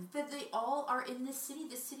 Program. But they all are in this city.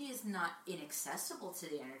 This city is not inaccessible to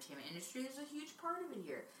the entertainment industry. There's a huge part of it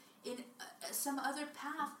here. In some other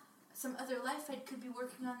path, some other life, I could be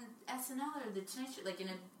working on SNL or The Tonight Show, like in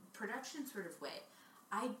a production sort of way.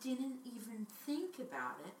 I didn't even think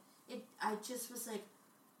about it. I just was like,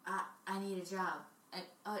 I need a job.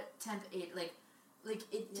 Temp aid, like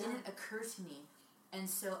it didn't occur to me. And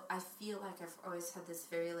so I feel like I've always had this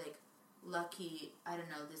very like lucky, I don't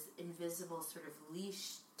know, this invisible sort of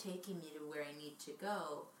leash taking me to where I need to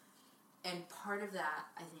go. And part of that,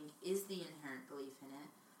 I think, is the inherent belief in it.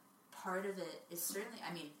 Part of it is certainly,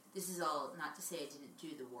 I mean, this is all not to say I didn't do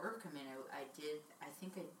the work. I mean, I did, I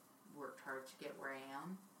think I worked hard to get where I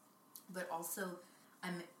am. But also,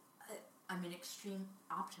 I'm an extreme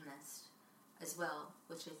optimist as well,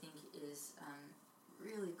 which I think is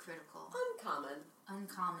really critical.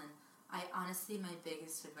 Uncommon. I honestly, my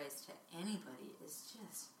biggest advice to anybody is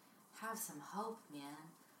just have some hope,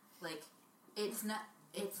 man. Like, it's not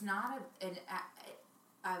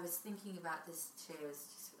I was thinking about this today. I was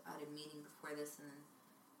just at a meeting before this and then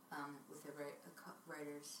with the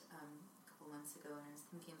writers a couple months ago, and I was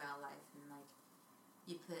thinking about life and like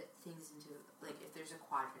you put things into, like if there's a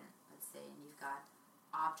quadrant, let's say, and you've got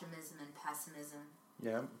optimism and pessimism.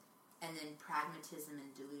 Yeah. And then pragmatism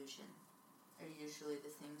and delusion are usually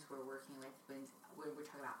the things we're working with when we're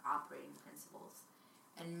talking about operating principles.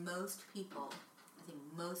 And most people, I think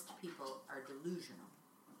most people are delusional.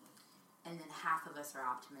 And then half of us are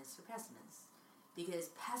optimists or pessimists.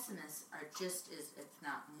 Because pessimists are just as, if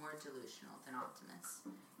not more delusional than optimists.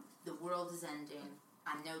 The world is ending.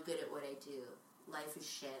 I'm no good at what I do. Life is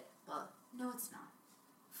shit. Well, no, it's not.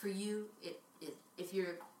 For you, if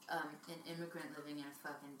you're an immigrant living in a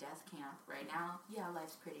fucking death camp right now, yeah,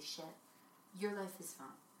 life's pretty shit. Your life is fine.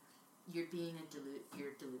 You're being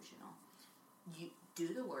you're delusional. You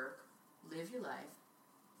do the work, live your life,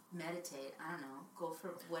 meditate, I don't know, go for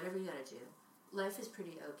whatever you gotta do. Life is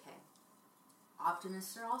pretty okay.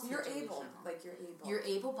 Optimists are also delusional. You're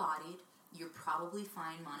able-bodied, you're probably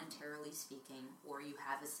fine monetarily speaking, or you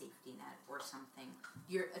have a safety net or something.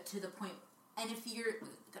 You're to the point, and if you're,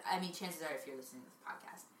 I mean, chances are if you're listening to this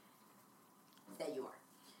podcast, that you are.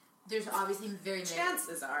 There's obviously very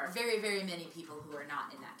many people who are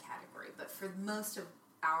not in that category, but for most of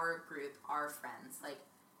our group, our friends, like,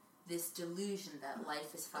 this delusion that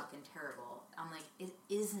life is fucking terrible. I'm like, it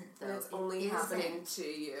isn't though. And it's only happening to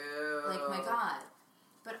you. Like, my God.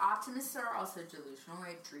 But optimists are also delusional,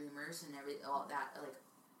 right? Dreamers and all that. Like,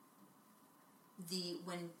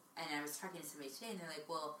 and I was talking to somebody today, and they're like,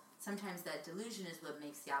 well, sometimes that delusion is what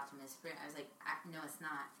makes the optimist. I was like, no, it's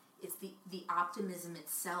not. It's the optimism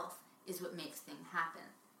itself is what makes things happen.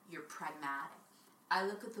 You're pragmatic. I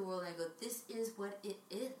look at the world and I go, this is what it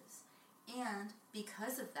is. And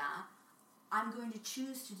because of that, I'm going to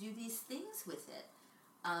choose to do these things with it.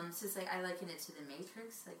 So it's like, I liken it to the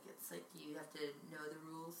Matrix. Like, it's like you have to know the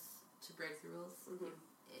rules to break the rules. Mm-hmm.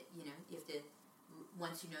 You have to,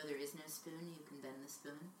 once you know there is no spoon, you can bend the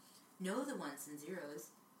spoon. Know the ones and zeros,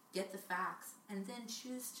 get the facts, and then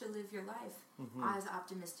choose to live your life as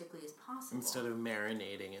optimistically as possible. Instead of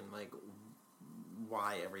marinating in, like,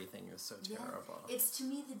 why everything is so terrible. It's, to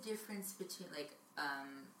me, the difference between, like,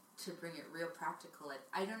 to bring it real practical, like,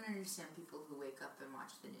 I don't understand people who wake up and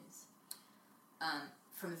watch the news.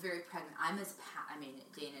 From a very pregnant, Dana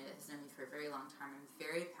has known me for a very long time. I'm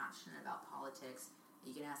very passionate about politics.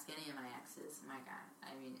 You can ask any of my exes, my God.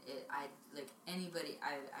 I mean, like anybody,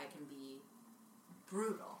 I can be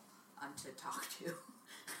brutal to talk to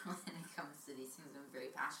when it comes to these things. I'm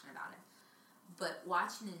very passionate about it. But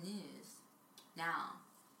watching the news, now,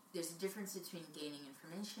 there's a difference between gaining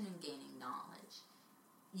information and gaining knowledge.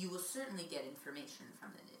 You will certainly get information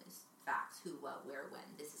from the news. Facts, who, what, where, when,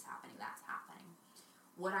 this is happening, that's happening.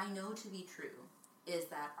 What I know to be true is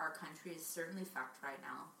that our country is certainly fucked right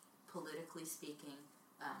now, politically speaking,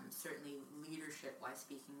 certainly leadership-wise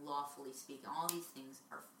speaking, lawfully speaking. All these things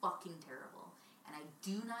are fucking terrible. And I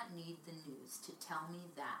do not need the news to tell me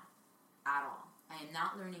that at all. I am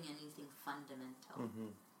not learning anything fundamental.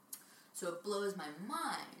 Mm-hmm. So it blows my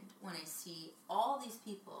mind when I see all these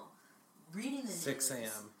people reading the 6 news. 6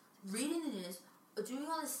 a.m. Reading the news, doing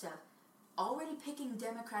all this stuff, already picking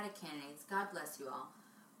Democratic candidates, God bless you all,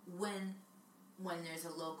 when there's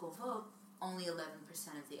a local vote, only 11%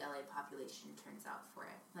 of the LA population turns out for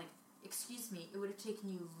it. Like, excuse me, it would have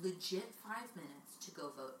taken you legit 5 minutes to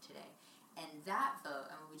go vote today. And that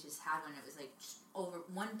vote, we just had one, it was like just over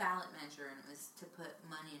one ballot measure, and it was to put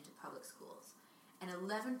money into public schools. And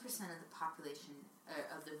 11% of the population,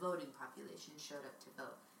 of the voting population, showed up to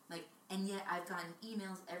vote. Like, and yet I've gotten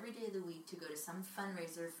emails every day of the week to go to some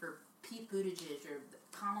fundraiser for Pete Buttigieg or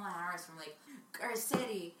Kamala Harris from like,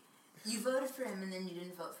 Garcetti, you voted for him and then you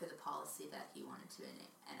didn't vote for the policy that he wanted to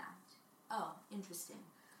enact. Oh, interesting.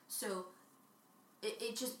 So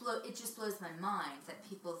it just blows my mind that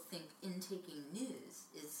people think intaking news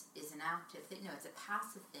is an active thing. No, it's a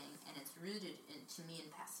passive thing, and it's rooted to me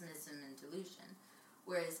in pessimism and delusion.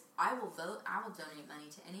 Whereas I will vote, I will donate money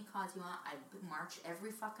to any cause you want. I march every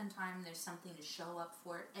fucking time there's something to show up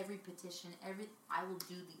for it. Every petition, I will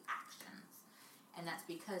do the actions. And that's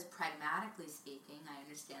because, pragmatically speaking, I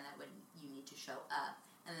understand that when you need to show up.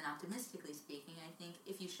 And then optimistically speaking, I think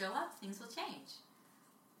if you show up, things will change.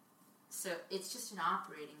 So it's just an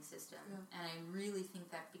operating system. Yeah. And I really think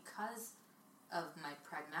that because of my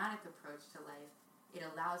pragmatic approach to life, it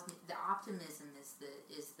allows me, the optimism is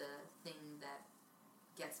the thing that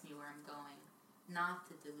gets me where I'm going, not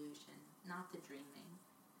the delusion, not the dreaming.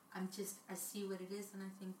 I see what it is and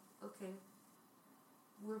I think, okay,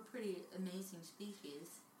 we're a pretty amazing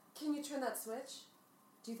species. Can you turn that switch?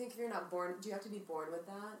 Do you think if you're not born, do you have to be born with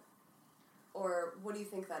that? Or what do you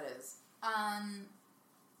think that is?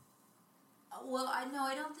 Well, I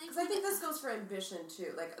don't think... Because I think this goes for ambition,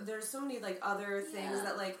 too. Like, there's so many, like, other things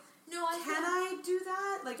that, like... No, I do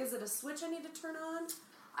that? Like, is it a switch I need to turn on?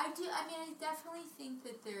 I do. I mean, I definitely think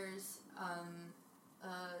that there's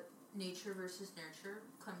nature versus nurture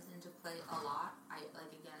comes into play a lot. I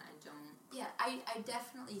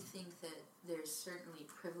definitely think that there's certainly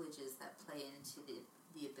privileges that play into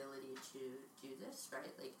the ability to do this,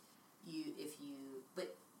 right? Like,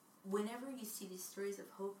 but whenever you see these stories of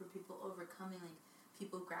hope or people overcoming, like,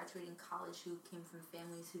 people graduating college who came from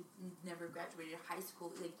families who never graduated high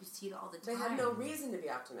school, like, you see it all the time. They had no reason to be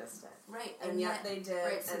optimistic. Right. And yet they did.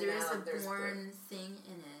 Right, so and there is a born thing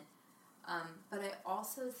in it. But I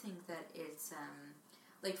also think that it's,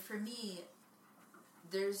 like, for me,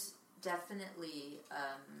 there's definitely,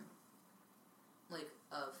 like,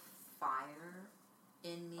 a fire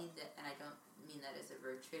in me that, and I don't mean that as a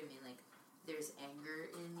virtue, I mean, like, there's anger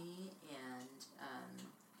in me and,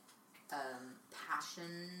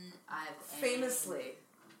 passion. Famously.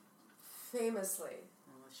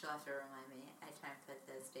 Oh, she'll have to remind me. I try and put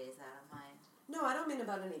those days out of mind. No, I don't mean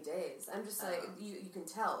about any days. I'm just like, you can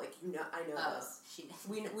tell, like, you know, I know this.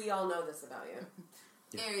 We all know this about you.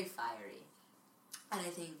 Very fiery. And I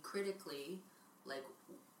think critically, like,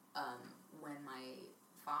 when my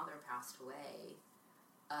father passed away,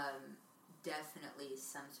 definitely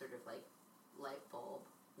some sort of like light bulb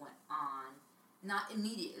went on. Not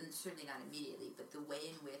immediately, and certainly not immediately, but the way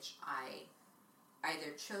in which I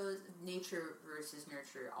either chose nature versus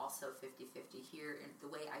nurture, also 50-50 here, and the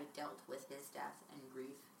way I dealt with his death and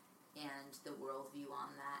grief and the worldview on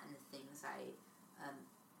that and the things I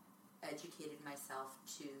educated myself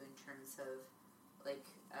to in terms of I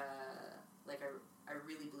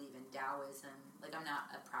really believe in Taoism. Like, I'm not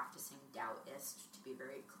a practicing Taoist, to be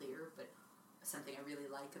very clear, but something I really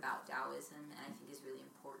like about Taoism and I think is really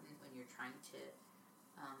important when you're trying to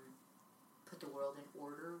put the world in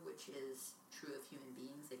order, which is true of human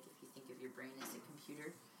beings. Like, if you think of your brain as a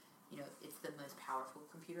computer, you know, it's the most powerful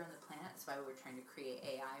computer on the planet. That's why we're trying to create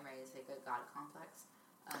AI, right? It's like a God complex.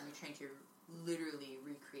 You're trying to literally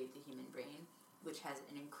recreate the human brain, which has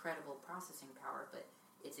an incredible processing power, but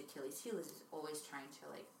its Achilles heel is always trying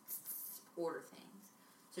to, like, order things.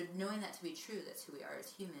 So knowing that to be true, that's who we are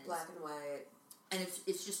as humans. Black and white. And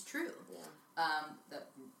it's just true. Yeah. The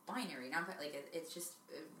binary, not like it's just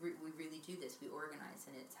we really do this. We organize,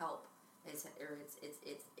 and it's help. It's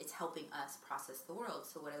helping us process the world.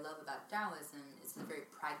 So what I love about Taoism is a very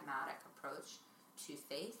pragmatic approach to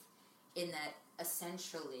faith, in that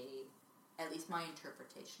essentially, at least my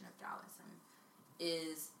interpretation of Taoism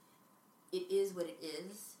is, it is what it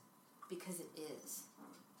is because it is.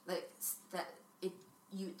 Like that,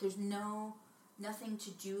 there's nothing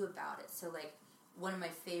to do about it. So like, one of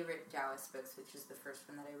my favorite Taoist books, which is the first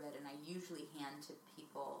one that I read, and I usually hand to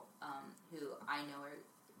people who I know are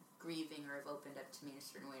grieving or have opened up to me in a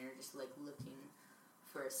certain way, or just like looking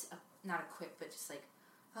for not a quick, but just like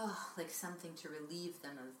something to relieve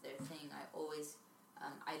them of their thing. I always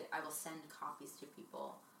I will send copies to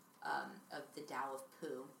people of the Tao of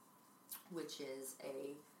Pooh, which is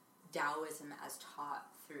a Taoism as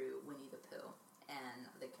taught through Winnie the Pooh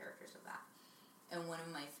and the characters of that. And one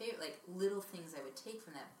of my favorite, like, little things I would take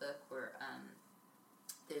from that book were,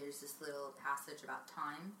 there's this little passage about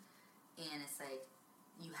time, and it's like,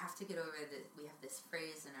 you have to get over we have this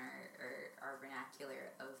phrase in our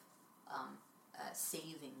vernacular of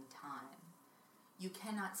saving time. You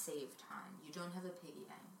cannot save time. You don't have a piggy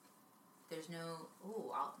bank. There's no,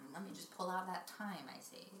 let me just pull out that time I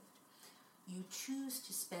saved. You choose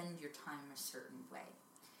to spend your time a certain way.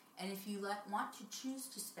 And if you want to choose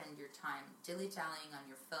to spend your time dilly-dallying on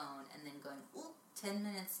your phone and then going, 10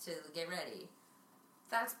 minutes to get ready,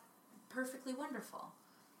 that's perfectly wonderful.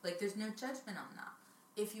 Like, there's no judgment on that.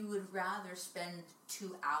 If you would rather spend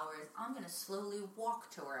 2 hours, I'm going to slowly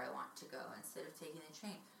walk to where I want to go instead of taking the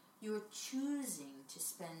train. You're choosing to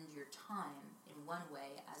spend your time in one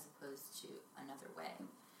way as opposed to another way.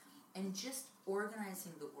 And just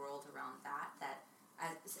organizing the world around that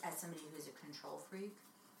as somebody who's a control freak,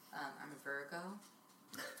 I'm a Virgo.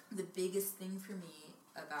 The biggest thing for me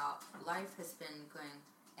about life has been going,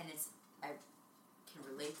 and I can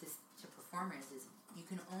relate this to performers, is you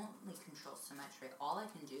can only control so much, right? All I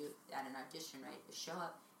can do at an audition, right, is show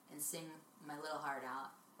up and sing my little heart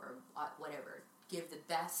out, or whatever, give the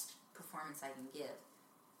best performance I can give.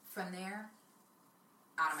 From there,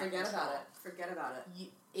 out of my control. Forget about it.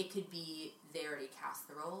 It could be they already cast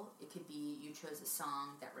the role. It could be you chose a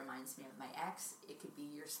song that reminds me of my ex. It could be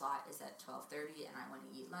your slot is at 12:30 and I want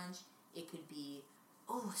to eat lunch. It could be,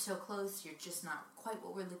 so close, you're just not quite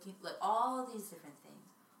what we're looking, like all these different things.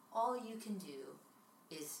 All you can do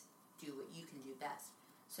is do what you can do best.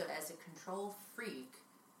 So as a control freak,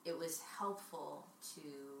 it was helpful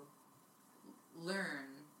to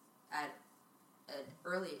learn at an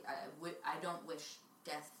early, I don't wish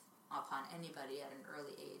death upon anybody at an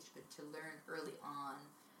early age, but to learn early on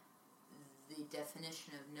the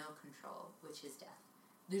definition of no control, which is death.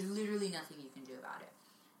 There's literally nothing you can do about it.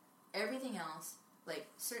 Everything else, like,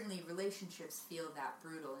 certainly relationships feel that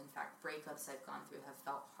brutal. In fact, breakups I've gone through have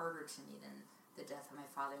felt harder to me than the death of my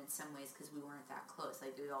father in some ways, because we weren't that close.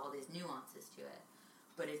 Like, there's all these nuances to it.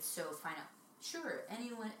 But it's so final. Sure,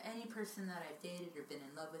 any person that I've dated or been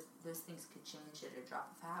in love with, those things could change at a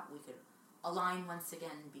drop of a hat. We could align once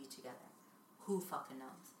again and be together. Who fucking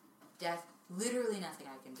knows? Death, literally nothing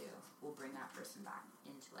I can do will bring that person back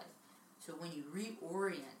into life. So when you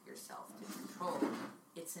reorient yourself to control,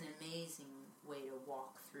 it's an amazing way to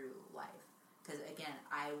walk through life. Because again,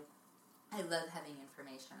 I love having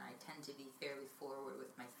information. I tend to be fairly forward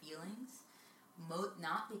with my feelings.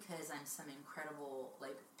 Not because I'm some incredible,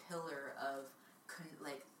 like, pillar of,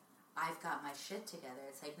 like, I've got my shit together.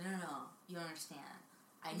 It's like, no, you don't understand.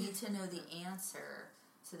 I need to know the answer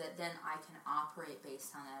so that then I can operate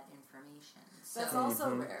based on that information. So, that's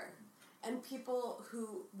also rare. And people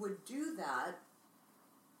who would do that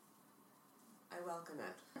I welcome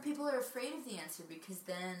it. People are afraid of the answer because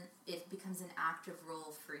then it becomes an active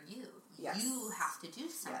role for you. Yes. You have to do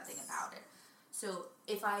something about it. So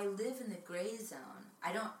if I live in the gray zone,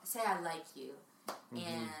 I don't say I like you,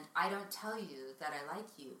 and I don't tell you that I like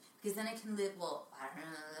you, because then I can live, well, I don't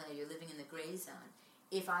know, you're living in the gray zone.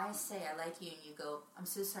 If I say I like you and you go, I'm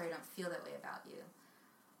so sorry, I don't feel that way about you.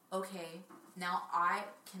 Okay, now I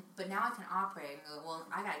can operate and go, well,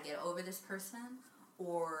 I gotta get over this person,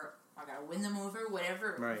 or I gotta win them over,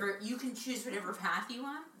 whatever. Right. You can choose whatever path you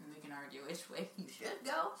want, and we can argue which way you should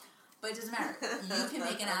go, but it doesn't matter. You can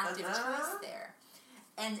make an active choice there.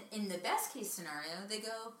 And in the best case scenario, they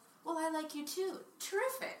go, well, I like you too.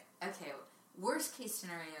 Terrific. Okay, worst case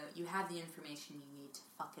scenario, you have the information you need to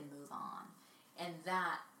fucking move on. And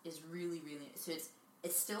that is really, really, so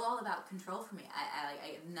it's still all about control for me.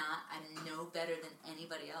 I'm no better than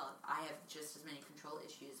anybody else. I have just as many control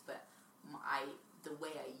issues, but the way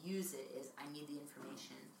I use it is I need the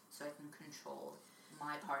information so I can control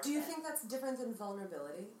my part of it. Do you think that's different than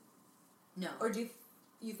vulnerability? No. Or do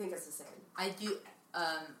you think it's the same? I do.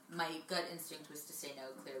 My gut instinct was to say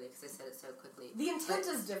no, clearly, because I said it so quickly. The intent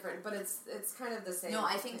is different, but it's kind of the same. No,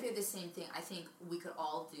 I think they're the same thing. I think we could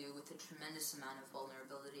all do with a tremendous amount of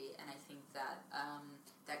vulnerability, and I think that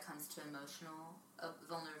that comes to emotional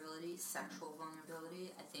vulnerability, sexual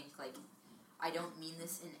vulnerability. I think, I don't mean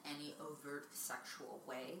this in any overt sexual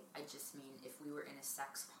way. I just mean if we were in a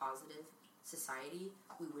sex-positive society,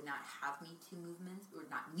 we would not have Me Too movements. We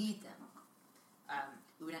would not need them.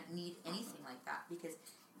 We would not need anything like that, because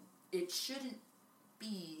it shouldn't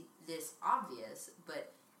be this obvious,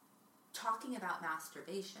 but talking about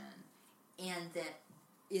masturbation and that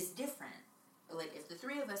is different. Like, if the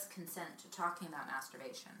three of us consent to talking about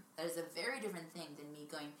masturbation, that is a very different thing than me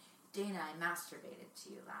going, Dana, I masturbated to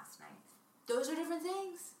you last night. Those are different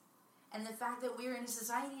things. And the fact that we're in a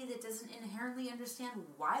society that doesn't inherently understand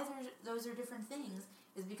why those are different things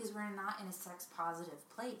is because we're not in a sex-positive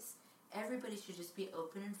place. Everybody should just be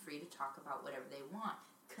open and free to talk about whatever they want.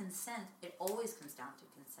 Consent, it always comes down to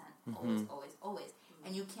consent. Always, always, always.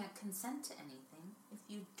 And you can't consent to anything if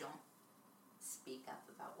you don't speak up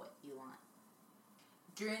about what you want.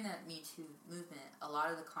 During that Me Too movement, a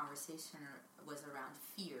lot of the conversation was around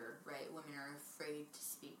fear, right? Women are afraid to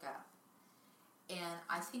speak up. And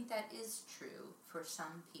I think that is true for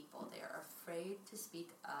some people. They are afraid to speak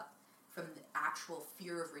up from the actual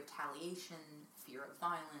fear of retaliation, fear of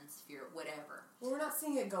violence, fear of whatever. Well, we're not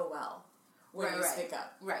seeing it go well when you speak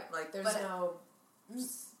up. Right. Like, there's no...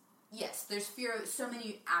 Yes, there's fear, so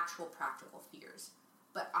many actual practical fears.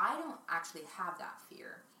 But I don't actually have that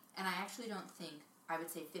fear. And I actually don't think, I would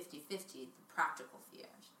say 50-50, the practical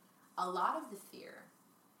fears. A lot of the fear,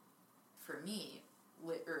 for me,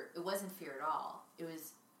 it wasn't fear at all. It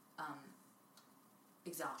was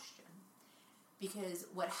exhaustion. Because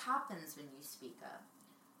what happens when you speak up,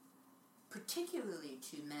 particularly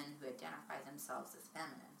to men who identify themselves as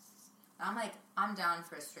feminists, I'm down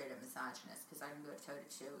for a straight-up misogynist because I can go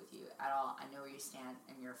toe-to-toe with you at all. I know where you stand,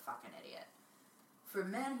 and you're a fucking idiot. For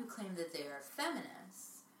men who claim that they are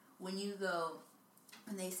feminists, when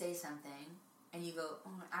they say something, and you go,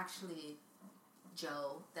 oh, actually,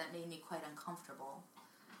 Joe, that made me quite uncomfortable,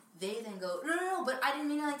 they then go, no, but I didn't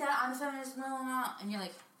mean it like that, I'm a feminist, no. And you're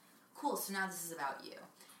like, cool, so now this is about you.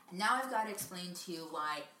 And now I've got to explain to you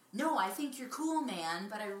why, no, I think you're cool, man,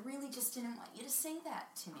 but I really just didn't want you to say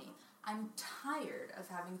that to me. I'm tired of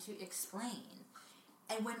having to explain.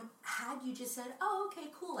 And had you just said, oh, okay,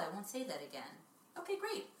 cool, I won't say that again. Okay,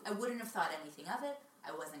 great. I wouldn't have thought anything of it.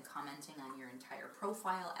 I wasn't commenting on your entire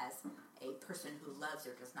profile as a person who loves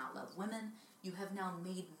or does not love women. You have now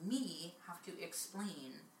made me have to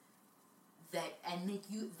explain that and make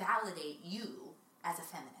you validate you as a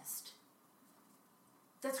feminist.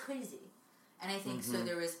 That's crazy. And I think so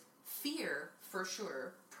there was fear, for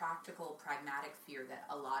sure, practical, pragmatic fear that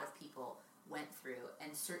a lot of people went through,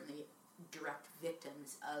 and certainly direct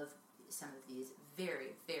victims of some of these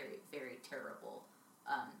very, very, very terrible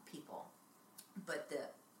people. But the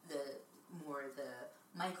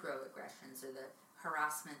microaggressions or the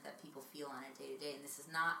harassment that people feel on a day-to-day, and this is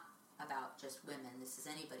not about just women, this is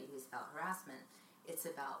anybody who's felt harassment, it's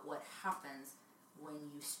about what happens when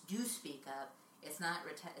you do speak up. It's not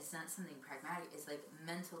something pragmatic, it's like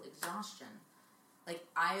mental exhaustion. Like,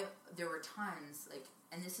 there were times, like,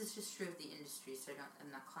 and this is just true of the industry, so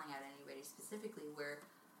I'm not calling out anybody specifically, where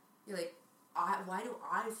you're like, why do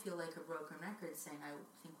I feel like a broken record saying I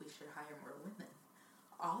think we should hire more women?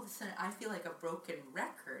 All of a sudden, I feel like a broken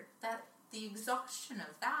record. That the exhaustion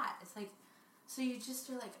of that, it's like, so you just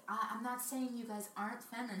are like, I'm not saying you guys aren't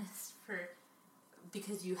feminists for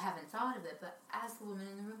because you haven't thought of it, but as the woman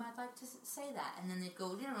in the room, I'd like to say that. And then they'd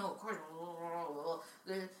go, of course,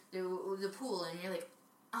 the pool, and you're like,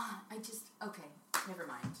 okay, never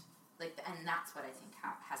mind. Like, and that's what I think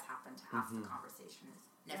has happened to half the conversation is,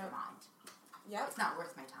 never mind. Yep. It's not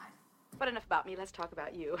worth my time. But enough about me, let's talk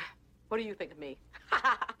about you. What do you think of me?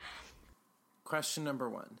 Question number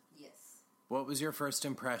 1. Yes. What was your first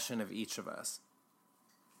impression of each of us?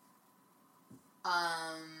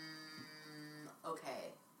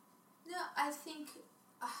 Okay. No, I think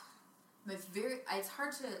it's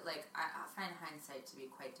hard to, like, I find hindsight to be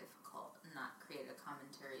quite difficult and not create a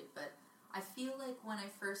commentary, but I feel like when I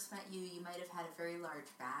first met you, you might have had a very large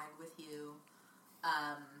bag with you.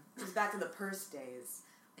 It was back in the purse days.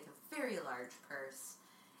 Like a very large purse.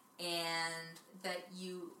 And that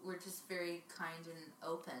you were just very kind and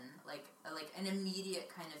open, like an immediate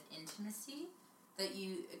kind of intimacy that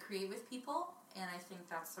you create with people, and I think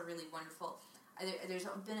that's a really wonderful. There's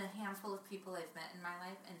been a handful of people I've met in my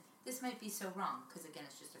life, and this might be so wrong because again,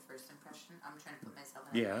 it's just a first impression. I'm trying to put myself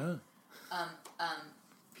in.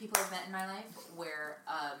 People I've met in my life where,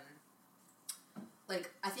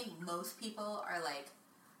 like, I think most people are like,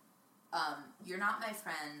 you're not my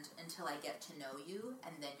friend until I get to know you,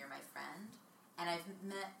 and then you're my friend. And I've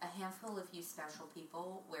met a handful of you special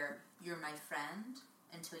people where you're my friend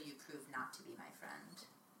until you prove not to be my friend.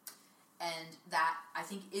 And that, I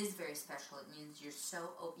think, is very special. It means you're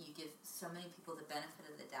so open, you give so many people the benefit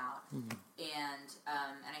of the doubt. And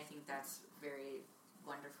I think that's very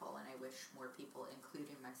wonderful, and I wish more people,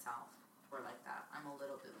 including myself, were like that. I'm a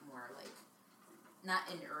little bit more like, not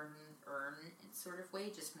in earn sort of way,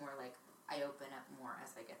 just more like I open up more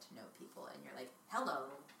as I get to know people, and you're like, hello,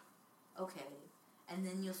 okay, and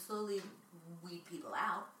then you'll slowly weed people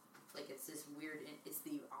out. Like it's this weird, it's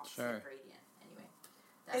the opposite gradient. Anyway,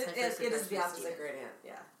 that's it is the opposite gradient.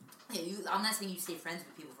 Yeah. I'm not saying you stay friends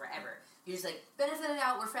with people forever. You're just like, benefit it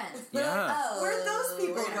out, we're friends. Yeah. Where'd those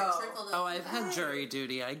people go? Oh, I've had jury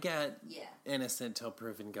duty. I get innocent till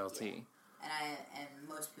proven guilty. Yeah. And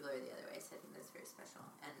most people are the other way, so I think that's very special.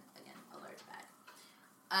 And again, a large bag.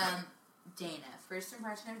 Dana. First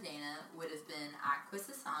impression of Dana would have been at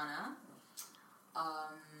Quisisana.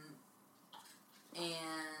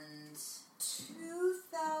 And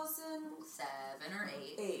 2007 or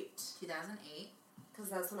 8. 2008. Because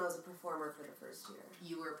that's when I was a performer for the first year.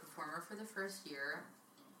 You were a performer for the first year,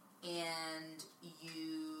 and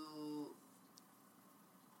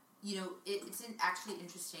you know, it's actually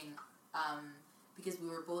interesting because we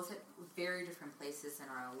were both at very different places in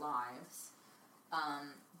our lives.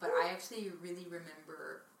 But I actually really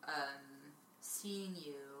remember seeing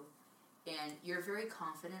you, and you're a very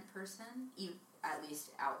confident person, at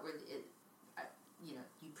least outwardly. You know,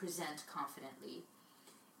 you present confidently.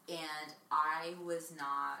 And I was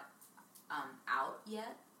not out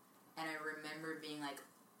yet, and I remember being like,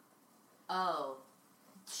 oh,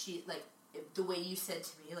 she, like, the way you said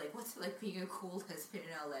to me, like, what's it like being a cool lesbian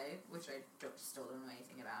in LA, which I still don't know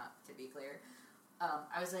anything about, to be clear.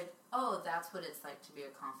 I was like, oh, that's what it's like to be a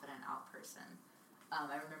confident out person.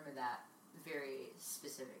 I remember that very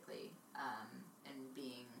specifically, and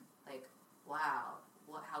being like, wow,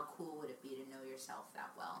 how cool would it be to know yourself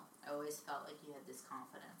that well? I always felt like you had this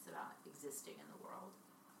confidence about existing in the world.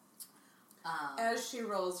 As she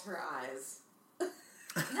rolls her eyes.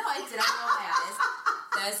 No, I didn't roll my eyes.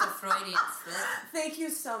 That was a Freudian slip. Thank you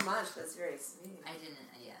so much. That's very sweet. I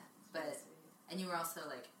didn't, but and you were also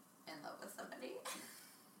like in love with somebody,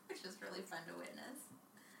 which is really fun to witness.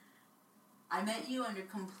 I met you under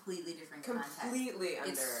completely different context. Completely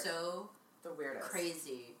under. It's so the weirdest,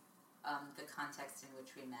 crazy. The context in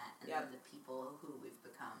which we met, and then the people who we've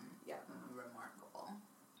become. Remarkable.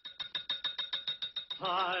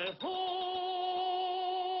 Hi-ho!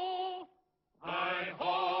 Hi-ho!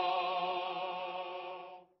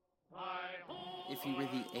 Hi-ho! If you were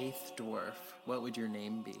the 8th dwarf, what would your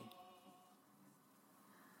name be?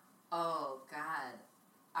 Oh, God.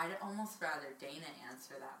 I'd almost rather Dana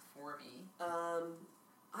answer that for me.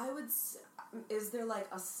 I would. Is there like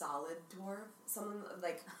a solid dwarf? Someone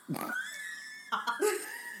like.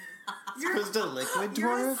 You're just a liquid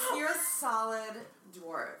dwarf. You're a solid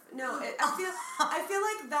dwarf. No, I feel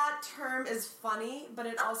like that term is funny, but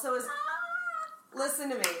it also is. Listen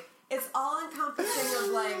to me. It's all encompassing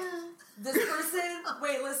of like this person.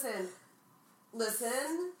 Wait, listen.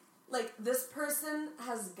 Like this person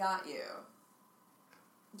has got you.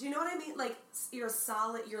 Do you know what I mean? Like you're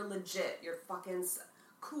solid. You're legit. You're fucking.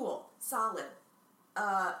 Cool, solid.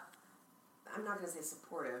 I'm not gonna say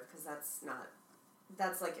supportive because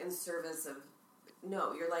that's like in service of.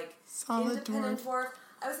 No, you're like solid independent dwarf.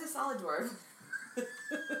 I would say solid dwarf.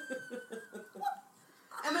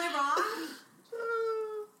 Am I wrong?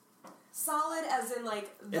 Solid as in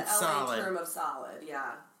like the It's LA solid. term of solid,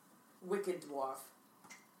 yeah. Wicked dwarf.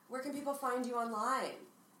 Where can people find you online?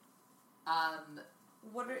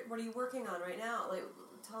 What are you working on right now? Like,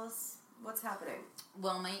 tell us what's happening.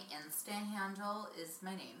 Well, my Insta handle is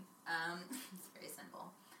my name. It's very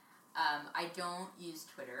simple. I don't use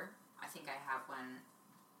Twitter. I think I have one,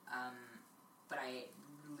 but I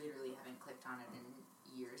literally haven't clicked on it in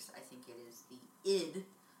years. I think it is the id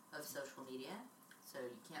of social media, so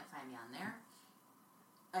you can't find me on there.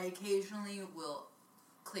 I occasionally will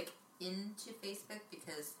click into Facebook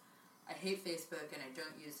because I hate Facebook and I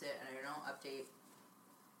don't use it and I don't update,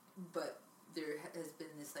 but there has been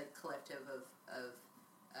this like collective of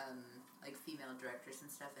like female directors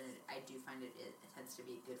and stuff, and I do find it tends to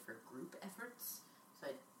be good for group efforts. So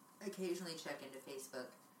I occasionally check into Facebook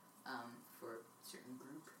for certain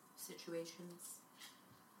group situations.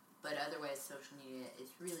 But otherwise, social media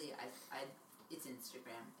is really it's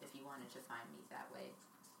Instagram if you wanted to find me that way.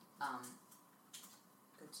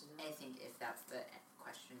 Good to know. I think if that's the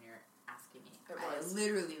question you're asking me, It I was.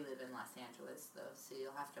 literally live in Los Angeles though, so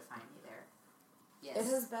you'll have to find me there. Yes. It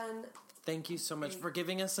has been Thank you so much for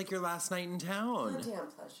giving us like your last night in town. a damn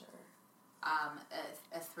pleasure. A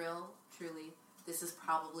thrill, truly. This is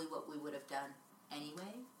probably what we would have done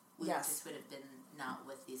anyway. We Yes. just would have been not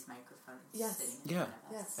with these microphones Yes. sitting in Yeah. front of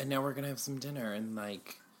us. Yes. And now we're gonna have some dinner and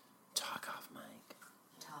like talk off mic.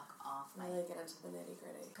 Talk off Really get into the nitty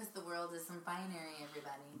gritty. because the world isn't binary,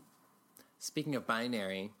 everybody. Speaking of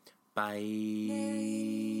binary, bye.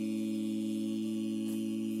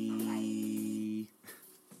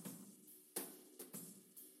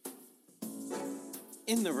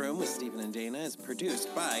 In the Room with Stephen and Dana is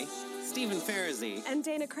produced by Stephen Farazi. And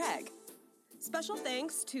Dana Craig. Special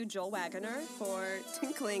thanks to Joel Wagoner for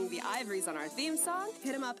tinkling the ivories on our theme song.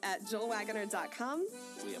 Hit him up at joelwagoner.com.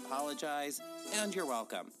 We apologize, and you're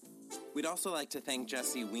welcome. We'd also like to thank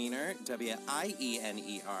Jesse Wiener,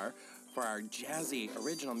 Wiener, for our jazzy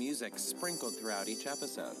original music sprinkled throughout each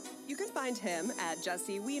episode. You can find him at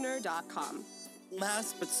jessewiener.com.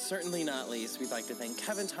 Last but certainly not least, we'd like to thank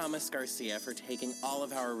Kevin Thomas Garcia for taking all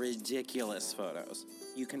of our ridiculous photos.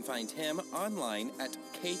 You can find him online at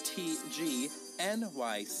ktgnyc.com.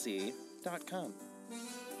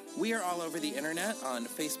 We are all over the internet on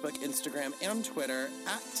Facebook, Instagram, and Twitter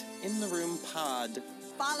at In The Room Pod.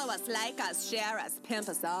 Follow us, like us, share us, pimp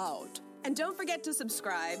us out. And don't forget to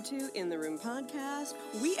subscribe to In the Room Podcast.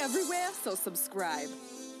 We everywhere, so subscribe.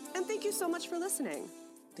 And thank you so much for listening.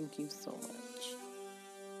 Thank you so much.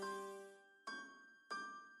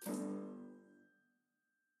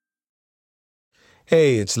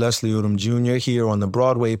 Hey, it's Leslie Odom Jr. here on the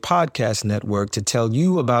Broadway Podcast Network to tell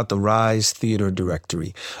you about the Rise Theater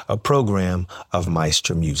Directory, a program of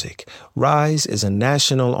Maestra Music. Rise is a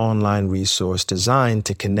national online resource designed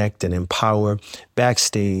to connect and empower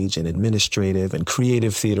backstage and administrative and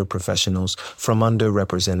creative theater professionals from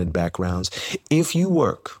underrepresented backgrounds. If you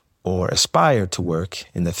work or aspire to work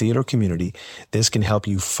in the theater community, this can help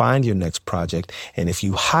you find your next project. And if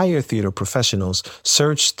you hire theater professionals,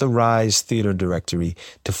 search the Rise Theater Directory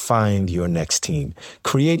to find your next team.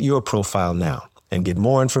 Create your profile now and get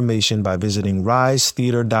more information by visiting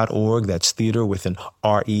risetheater.org. That's theater with an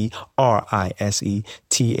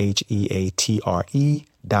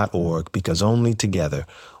RERISETHEATRE.org, because only together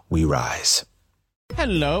we rise.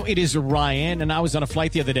 Hello, it is Ryan, and I was on a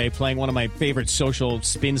flight the other day playing one of my favorite social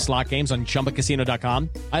spin slot games on ChumbaCasino.com.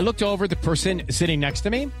 I looked over at the person sitting next to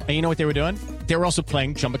me, and you know what they were doing? They were also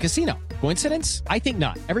playing Chumba Casino. Coincidence? I think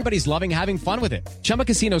not. Everybody's loving having fun with it. Chumba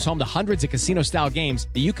Casino is home to hundreds of casino-style games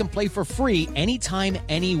that you can play for free anytime,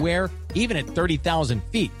 anywhere, even at 30,000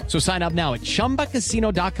 feet. So sign up now at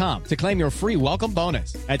ChumbaCasino.com to claim your free welcome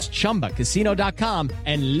bonus. That's ChumbaCasino.com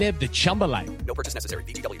and live the Chumba life. No purchase necessary.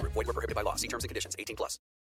 VGW Group. Void where prohibited by law. See terms and conditions. 18+.